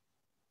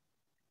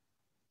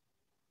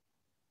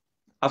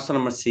 Option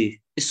number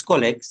C,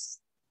 scolex.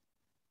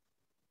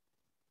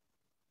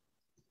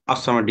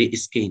 Option number D,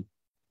 skin.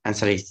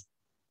 Answer is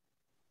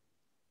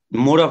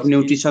mode of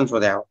nutrition for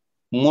that.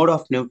 Mode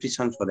of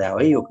nutrition for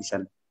that. यो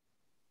question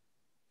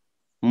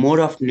mode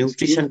of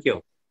nutrition के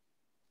हो?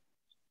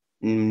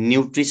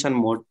 Nutrition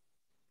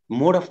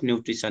mode of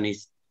nutrition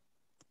is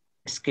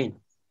skin.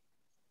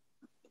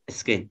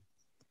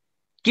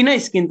 किन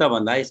skin त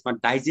भन्दा यसमा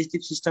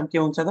digestive system के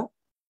हुन्छ त?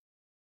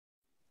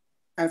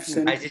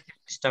 Absent. Digestive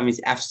system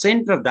is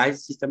absent र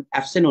डाइजेस्टिभ सिस्टम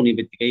एब्सेन्ट हुने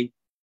बित्तिकै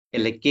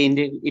यसले के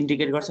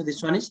इन्डिकेट गर्छ?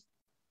 दिस वान इज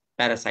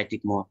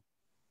पैरासाइटिक मोड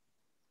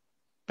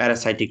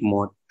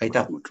है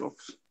त।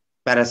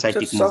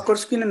 पैरासाइटिक मोड।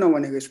 सकर्स किन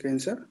नभनेको स्किन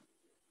सर?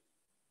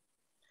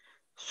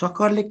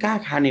 सकरले कहाँ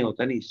खाने हो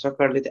त नि?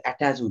 सकरले त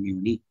अट्याच हुने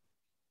हो नि।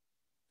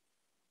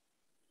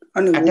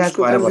 अनि अट्याच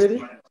भएर बस्ने।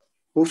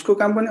 हुक्सको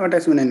काम पनि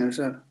अट्याच हुने हैन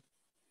सर?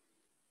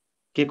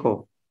 के को?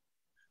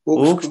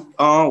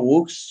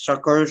 हुक्स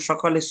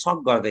सकरले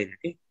सक गर्दैन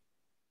के,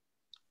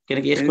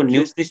 किनकि यसको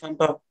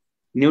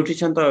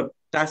न्यूट्रिसन त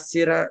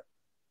टासिएर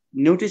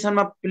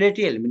न्यूट्रिसनमा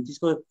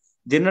प्लेटिहेल्मिन्थिसको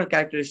जेनरल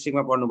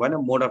क्यारेक्टरिस्टिकमा पढ्नु भएन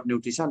मोड अफ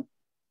न्यूट्रिसन।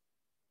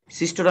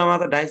 सिस्टोडामा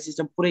त डाइजेस्ट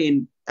सिस्टम पुरै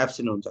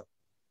एब्सेन्ट हुन्छ,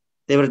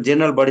 त्यही भएर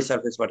जेनरल बडी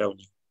सर्फेसबाट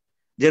हुन्छ।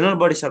 जेनरल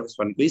बडी सर्फेस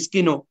भनेको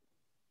स्किन हो।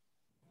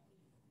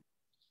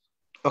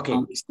 Okay,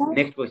 next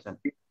question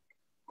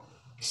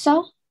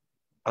sir.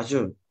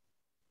 हजुर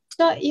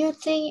सर यो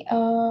चाहिँ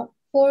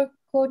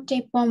पोर्कको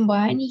टेपवर्म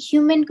भयो अनि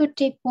ह्युमनको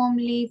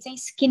टेपवर्मले चाहिँ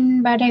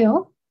स्किनबाटै हो?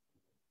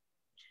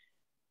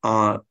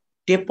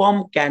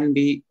 tapeworm can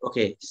be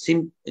okay.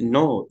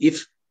 No,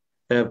 if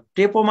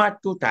tapeworm are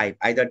two type,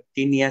 either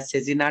Tinea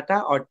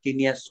seginata or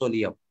Tinea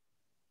solium.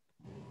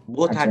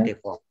 Both are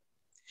tapeworm.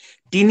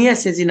 Tinea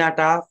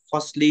seginata,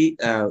 firstly,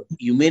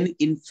 human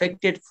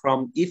infected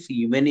from, if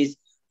human is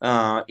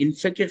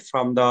infected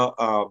from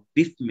the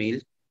beef meal,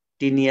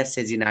 Tinea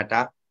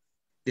seginata,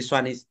 this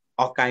one is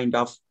a kind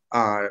of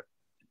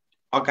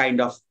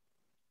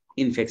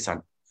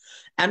infection.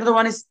 Another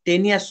one is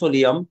Tinea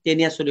solium.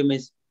 Tinea solium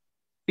is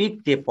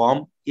pig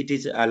tapeworm. It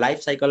is a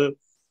life cycle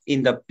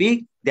in the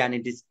pig, then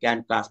it is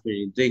can transfer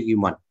into the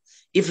human.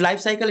 If life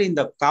cycle in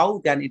the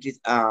cow, then it is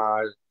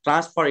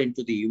transfer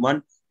into the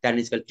human, then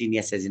it's called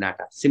Tinea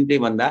seginata. Simply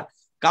भन्दा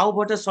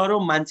काउबाट सरो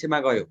मान्छेमा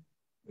गयो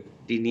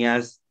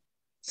Tinea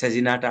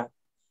seginata.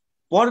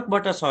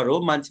 पर्कबाट सरो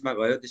मान्छेमा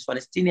गयो, this one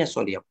is Tinea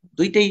solium.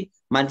 दुईटै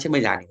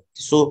मान्छेमै जाने.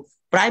 So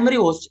primary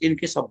host in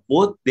case of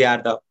both they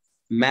are the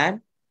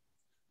man,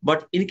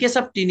 but in case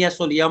of Tinea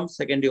solium,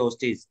 secondary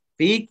host is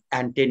pig,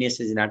 and Tinea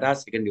seginata,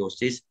 secondary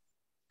host is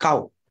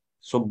cow.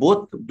 So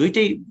both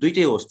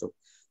दुईटै host हो.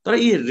 तर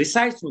यी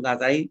resides हुँदा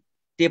चाहिँ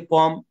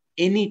tapeworm,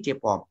 any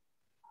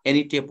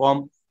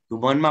tapeworm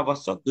ह्युमनमा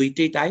बस्छ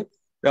दुईटै type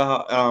र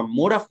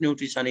मोड of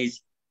nutrition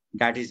is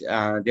that is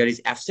there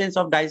is absence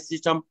of digestive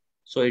system,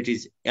 so it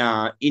is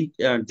in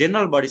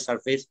general body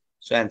surface,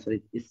 so answer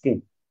is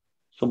skin.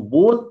 So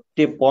both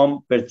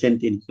tapeworm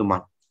present in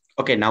human.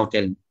 Okay, now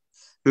tell me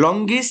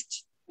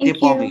longest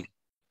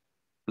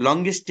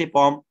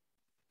tapeworm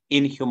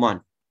in human.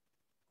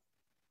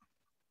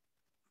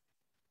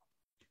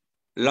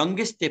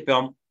 Longest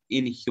tapeworm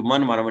in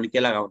human मानव के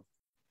लगाओ?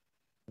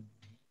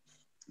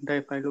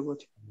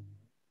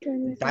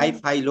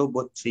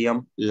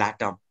 Diphyllobothrium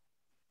latum.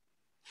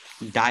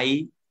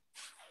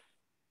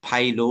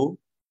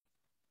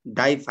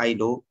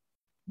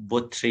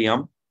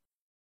 Diphyllobothrium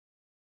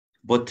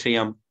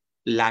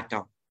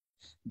latum.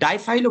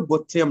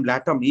 Diphyllobothrium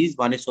latum is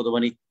भने सोधो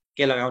भने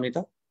के लगाउने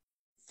त?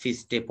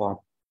 Fish tapeworm.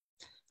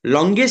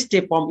 Longest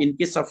tapeworm in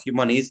case of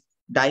human is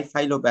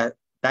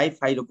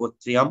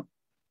Diphyllobothrium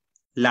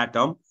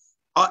latum.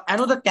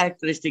 Another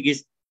characteristic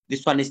is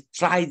this one is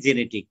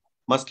trigenetic.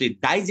 Mostly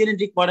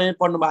digenetic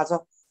पढ्नु भएको छ,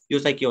 यो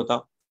चाहिँ के हो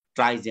त?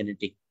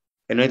 Trigenetic.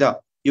 हेर्नु है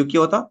त, यो के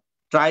हो त?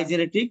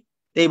 Trigenetic.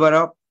 त्यही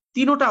भएर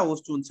तीनवटा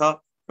होस्ट हुन्छ,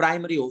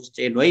 प्राइमरी होस्ट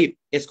हेर्नु है,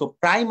 यसको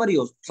प्राइमरी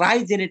होस्ट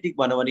ट्राइजेनेटिक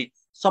भन्यो भने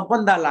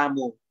सबभन्दा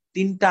लामो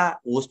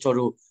तीनटा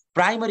होस्टहरु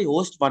प्राइमरी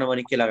होस्ट भन्यो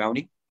भने के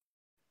लगाउने?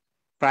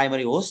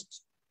 Primary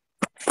host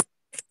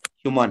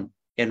human.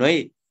 हेर्नु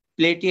है,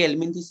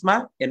 platyhelminthis मा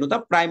हेर्नु त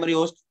प्राइमरी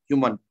होस्ट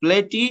ह्युमन,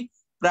 प्लेटी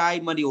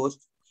primary host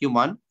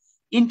human.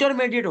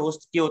 Intermediate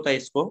host के होता है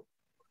इसको?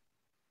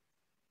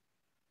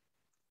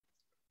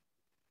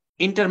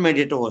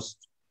 इंटरमीडिएट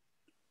होस्ट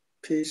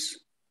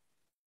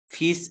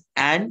फिश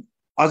एंड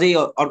अझै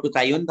अर्को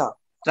चाहियो नि त,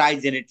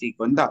 ट्राइजेनेटिक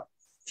हो नि त,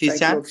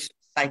 फिश एंड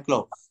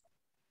साइक्लोप्स.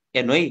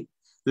 हेर्नु है,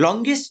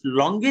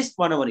 लंगेस्ट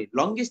भन्यो भने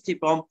longest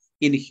tapeworm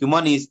in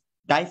human is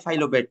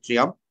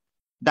Diphyllobothrium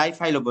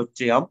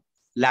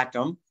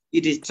latum.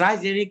 It is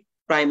trigenetic,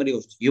 primary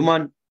host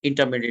human,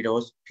 intermediate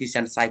host fish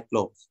and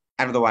cyclops.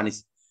 Another one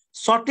is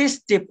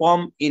shortest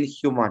tapeworm in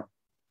human.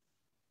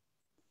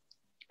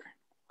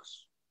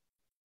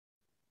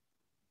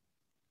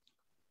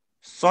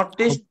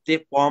 Shortest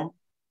tapeworm.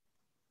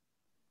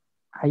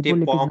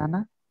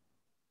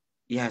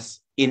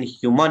 Yes, in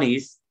human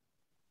is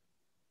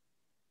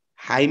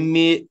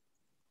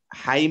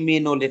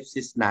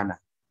Hymenopsis nana.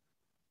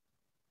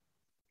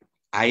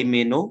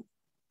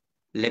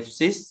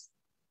 Hymenopsis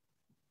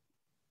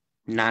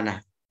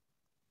nana.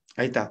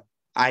 है त,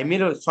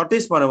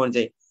 shortest भन्यो भने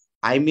चाहिँ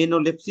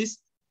Hymenopsis.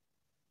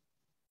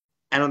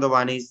 Another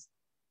one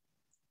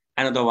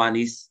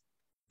is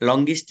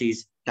longest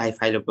is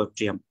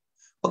Diphyllobothrium.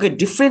 Okay,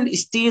 different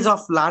stage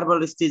of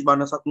larval stage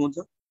भन्न सक्नुहुन्छ.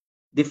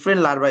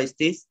 Different larva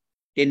stage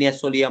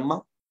टेनियासोलियम मा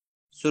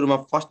सुरुमा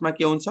first मा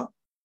के हुन्छ?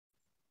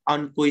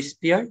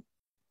 अन्कोस्पियर.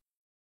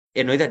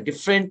 हेर्नु है त,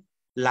 डिफरेन्ट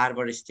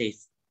लार्भर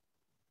स्टेज.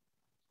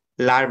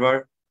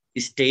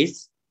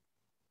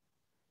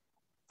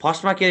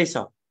 फर्स्ट मा के रहेछ?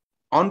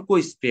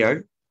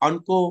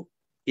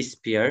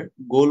 अन्कोस्पियर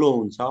गोलो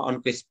हुन्छ,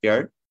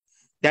 अन्कोस्पियर.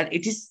 Then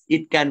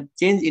it can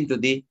change into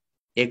the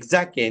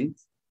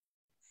hexacanth.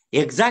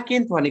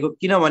 Hexacanth भनेको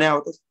किन भने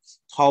अब त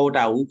 6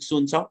 वटा हुक्स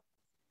हुन्छ.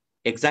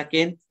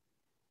 Hexacanth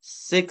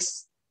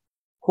 6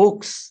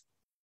 hooks.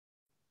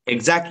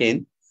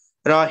 Hexacanth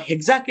र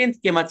hexacanth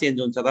केमा चेन्ज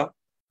हुन्छ त?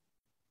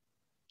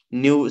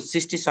 New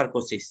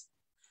cysticercosis.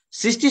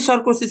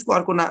 सिस्टिसर्कोसिस को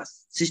अर्को नाम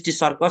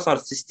सिस्टिसर्कस और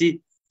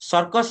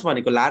सिस्टिसर्कस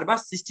भनेको larva,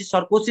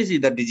 cysticercosis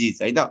is the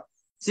disease है त.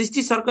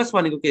 सिस्टिसर्कस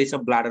भनेको के रहेछ?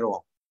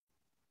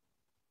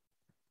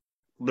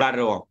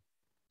 Bladder warm.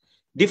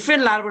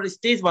 डिफरेन्ट लार्भर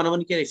स्टेज भन्नु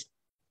भने के रहेछ?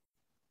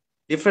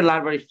 Different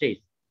लार्भर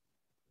stage.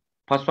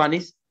 First one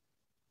is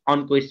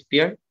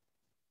अन्कोस्पियर,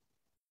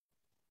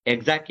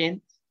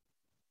 hexacanth,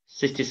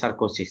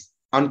 cystisarcosis.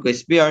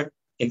 Oncosphere,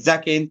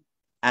 hexacanth,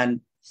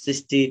 and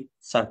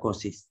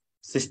cystisarcosis.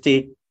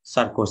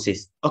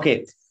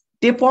 Okay.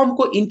 Tapeworm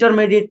को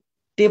intermediate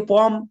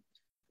tapeworm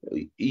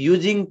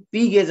using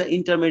pig as an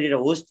intermediate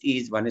host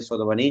is भने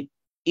सोध्यो भने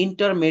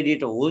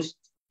intermediate host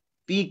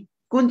pig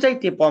कुन चाहिँ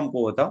tapeworm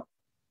को हो त?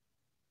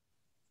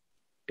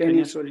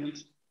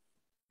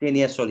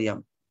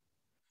 टेनियासोलियम.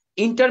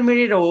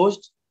 Intermediate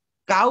host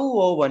cow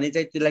हो भने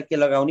चाहिँ त्यसलाई के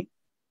लगाउने?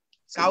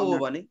 काउ हो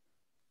भने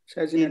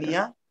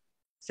टेनिया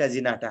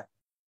सेजिनाटा.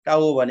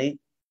 काउ हो भने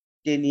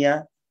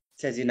Taenia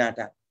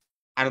सेजिनाटा.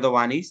 Another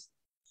one is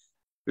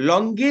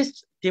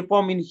longest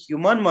tapeworm in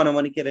human भन्यो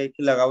भने के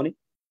लगाउने?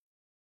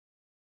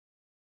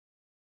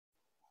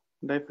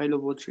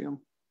 Diphyllobothrium.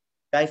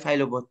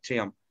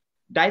 Diphyllobothrium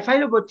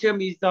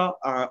is the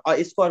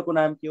यसको अर्को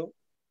नाम के हो?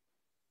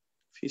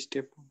 Fish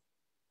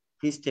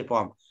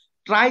tapeworm.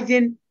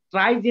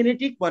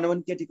 Trigenetic भन्यो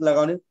भने के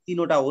लगाउने?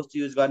 तीनवटा होस्ट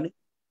युज गर्ने.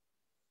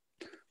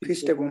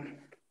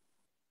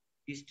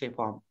 Fish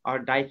tapeworm or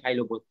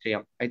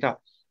Diphyllobothrium है त.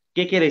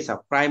 के रहेछ?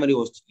 Primary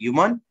host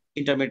human,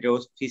 intermediate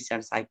host fish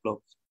and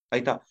cyclops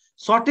है त.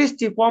 शॉर्टेस्ट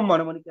tapeworm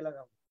भन्यो भने के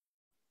लगाउने?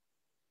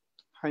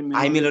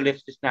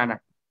 Hymenopsis nana.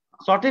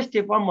 शॉर्टेस्ट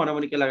tapeworm भन्यो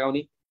भने के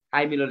लगाउने?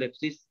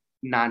 Hymenopsis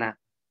nana.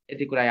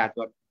 यति कुरा याद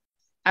गर्नु.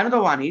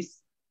 Another one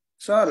is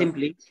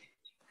simply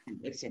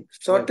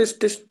shortest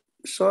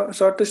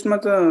सर्टेस्टमा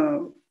त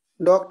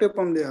डग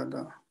टेपम दियो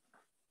त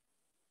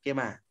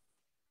केमा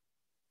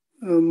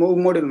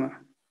मोडेलमा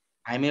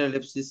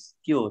हाइमेनोलेप्सिस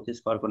के हो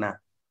त्यसको अर्को नाम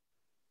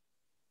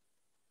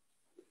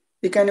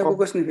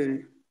इकाइनोकोकस नि फेरि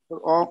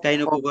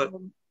इकाइनोकोकस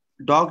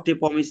डग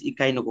टेपोमिस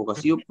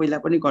इकाइनोकोकस यो पहिला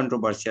पनि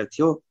कन्ट्रोभर्सियल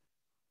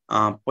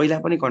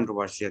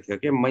थियो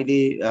के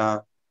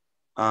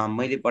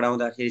मैले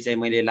पढाउँदाखेरि चाहिँ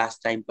मैले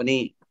लास्ट टाइम पनि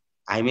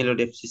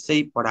हाइमेनोलेप्सिस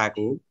चाहिँ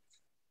पढाएको हो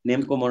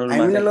नेमको मोडलमा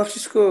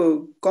हाइमेनोलेप्सिसको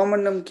कमन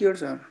नाम के हो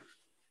सर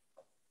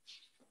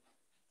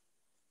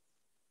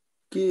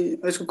कि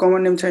यसको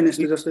कमन नेम छैन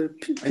यस्तो जस्तो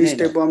फिस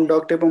टेपम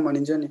डग टेपम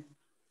भनिन्छ नि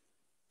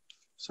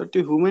सर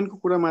त्यो ह्युमनको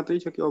कुरा मात्रै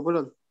छ कि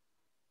ओभरअल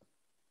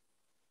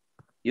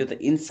यो त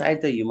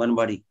इनसाइड द ह्युमन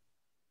बडी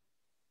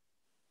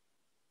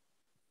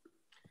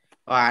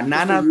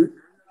नाना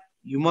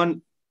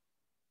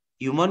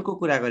ह्युमनको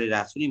कुरा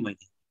गरिरहेको छु नि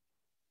मैले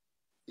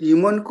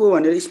ह्युमनको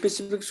भनेर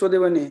स्पेसिफिक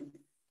सोध्यो भने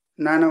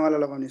नानावाला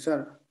लगाउने सर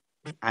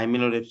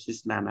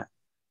हाइमेनोलेप्सिस नाना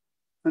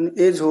अनि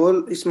एज होल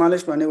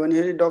स्मलेस्ट भन्यो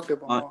भने डग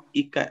टेपम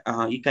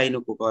हो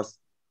इकाइनोकोकस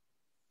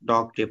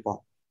डग टेपम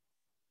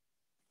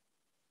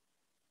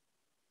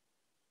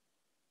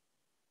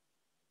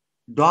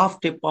ड्वार्फ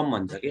टेपम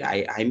भन्छ कि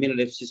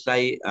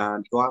हाइमेनोलेप्सिसलाई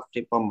ड्वार्फ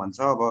टेपम भन्छ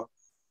अब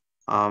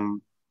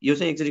यो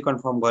चाहिँ एक्चुअली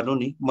कन्फर्म गर्नु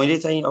नि मैले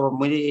चाहिँ अब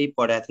मैले यही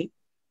पढाएको थिएँ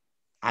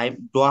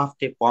ड्वार्फ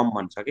टेपम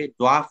भन्छ कि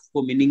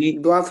ड्वार्फको मिनिङै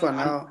ड्वार्फ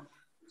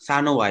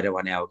सानो भएर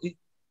भने हो कि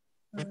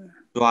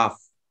ड्वार्फ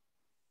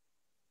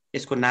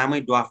यसको नामै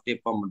ड्वार्फ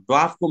टेपम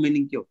ड्वार्फको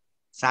मिनिङ के हो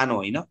सानो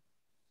होइन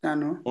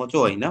मोचो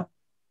होइन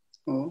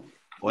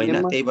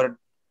होइन त्यही भएर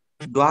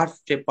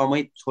ड्वार्फ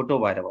टेपमै छोटो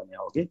भएर भने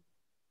हो कि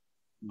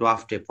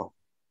ड्वार्फ टेपम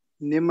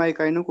नेममा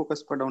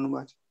इकाइनोकोकस पढाउनु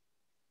भएको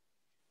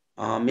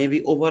छ मेबी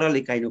ओभरअल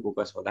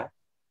इकाइनोकोकस होला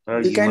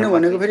तर इकाइनो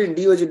भनेको फेरि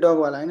डिओजी डग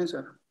वाला हैन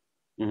सर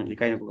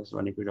इकाइनोकोकस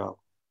भनेको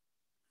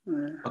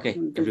डग ओके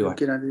एभ्रीवन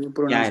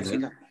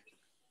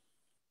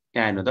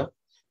यहाँ हेर्नु त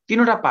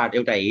तीनवटा पार्ट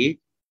एउटा हेड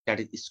द्याट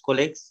इज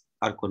स्कोलेक्स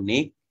अर्को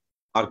नेक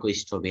अर्को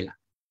स्ट्रोबेला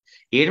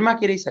हेडमा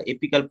के रहेछ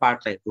एपिकल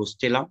पार्टलाई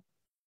रोस्टेलम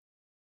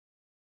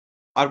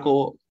अर्को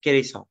के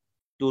रहेछ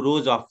 2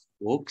 rows of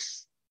hooks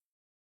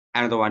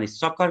and the one is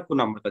sucker को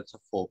नम्बर कति छ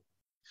 4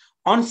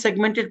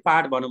 अनसेगमेन्टेड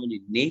पार्ट भनौँ भने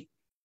नेक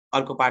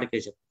अर्को पार्ट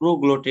के छ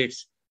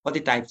प्रोग्लोटेड्स कति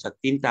टाइप छ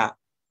तीनटा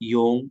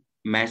योङ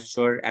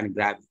म्याच्योर एन्ड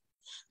ग्राभिड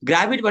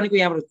ग्राभिड भनेको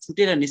यहाँबाट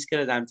छुटेर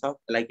निस्केर जान्छ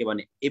त्यसलाई के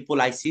भने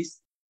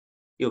एपोलाइसिस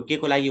यो के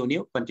को लागि हुने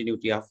हो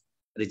कन्टिन्युटी अफ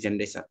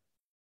रिजेनरेसन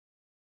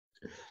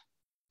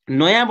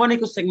नयाँ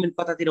बनेको सेगमेन्ट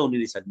कतातिर हुने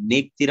रहेछ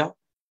नेकतिर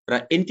र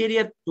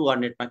एन्टेरियर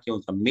 200 मा के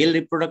हुन्छ मेल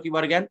रिप्रोडक्टिभ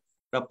अर्गान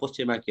र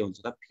पोस्टेरियरमा के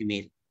हुन्छ त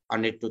फिमेल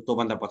 100 to तो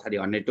भन्दा पछाडी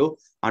 100 to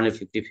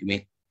 150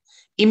 फिमेल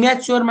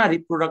इम्याच्योरमा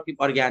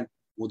रिप्रोडक्टिभ अर्गान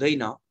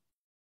हुँदैन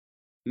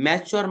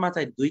म्याच्योरमा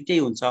चाहिँ दुईटै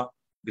हुन्छ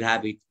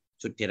ग्राभिड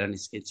छुटेर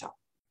निस्किन्छ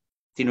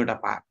तीनवटा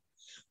part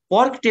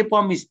pork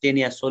टेपम is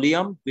Taenia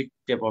solium beet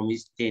टेपम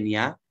is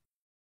Taenia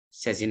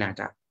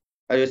सेजिनाटा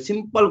यो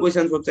सिम्पल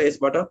क्वेशन सोध्छ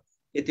यसबाट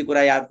यति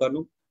कुरा याद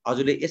गर्नु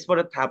हजुरले यसबाट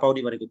थाहा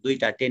पाउने भनेको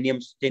दुईटा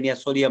Taenia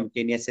solium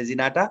Taenia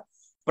सेजिनाटा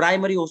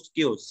primary host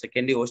के हो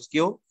सेकेन्डरी होस्ट के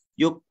हो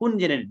यो कुन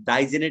जेनेटिक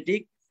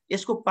डाइजेनेटिक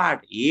यसको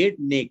पार्ट हेड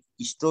नेक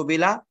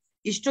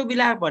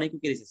स्ट्रोबेला भनेको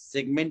के रहेछ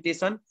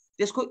सेगमेन्टेसन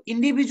त्यसको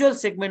इन्डिभिजुअल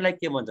सेगमेन्टलाई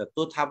के भन्छ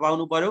त्यो थाहा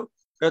पाउनु पर्यो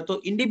र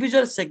त्यो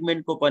इन्डिभिजुअल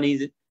सेगमेन्टको पनि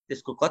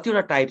त्यसको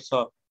कतिवटा टाइप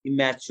छ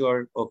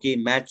इम्याच्योर हो कि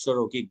म्याच्योर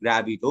हो कि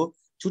ग्राभिड हो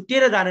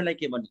छुटेर जानेलाई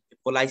के भन्छ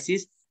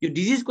एपोलाइसिस यो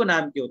डिजिजको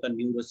नाम के हो त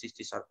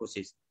न्युरोसिस्टिक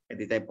सर्कोसिस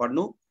यति चाहिँ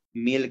पढ्नु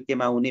मेल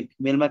केमा हुने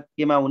फिमेलमा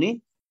केमा हुने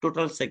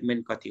टोटल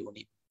सेगमेन्ट कति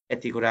हुने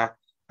यति कुरा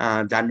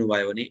जान्नु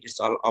भयो भने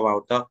it's all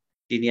about the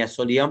Taenia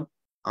solium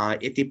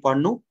यति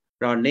पढ्नु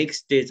र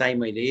नेक्स्ट डे चाहिँ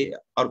मैले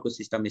अर्को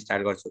सिस्टम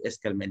स्टार्ट गर्छु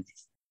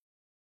एस्केलमेन्थिस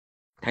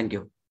थ्यांक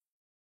यू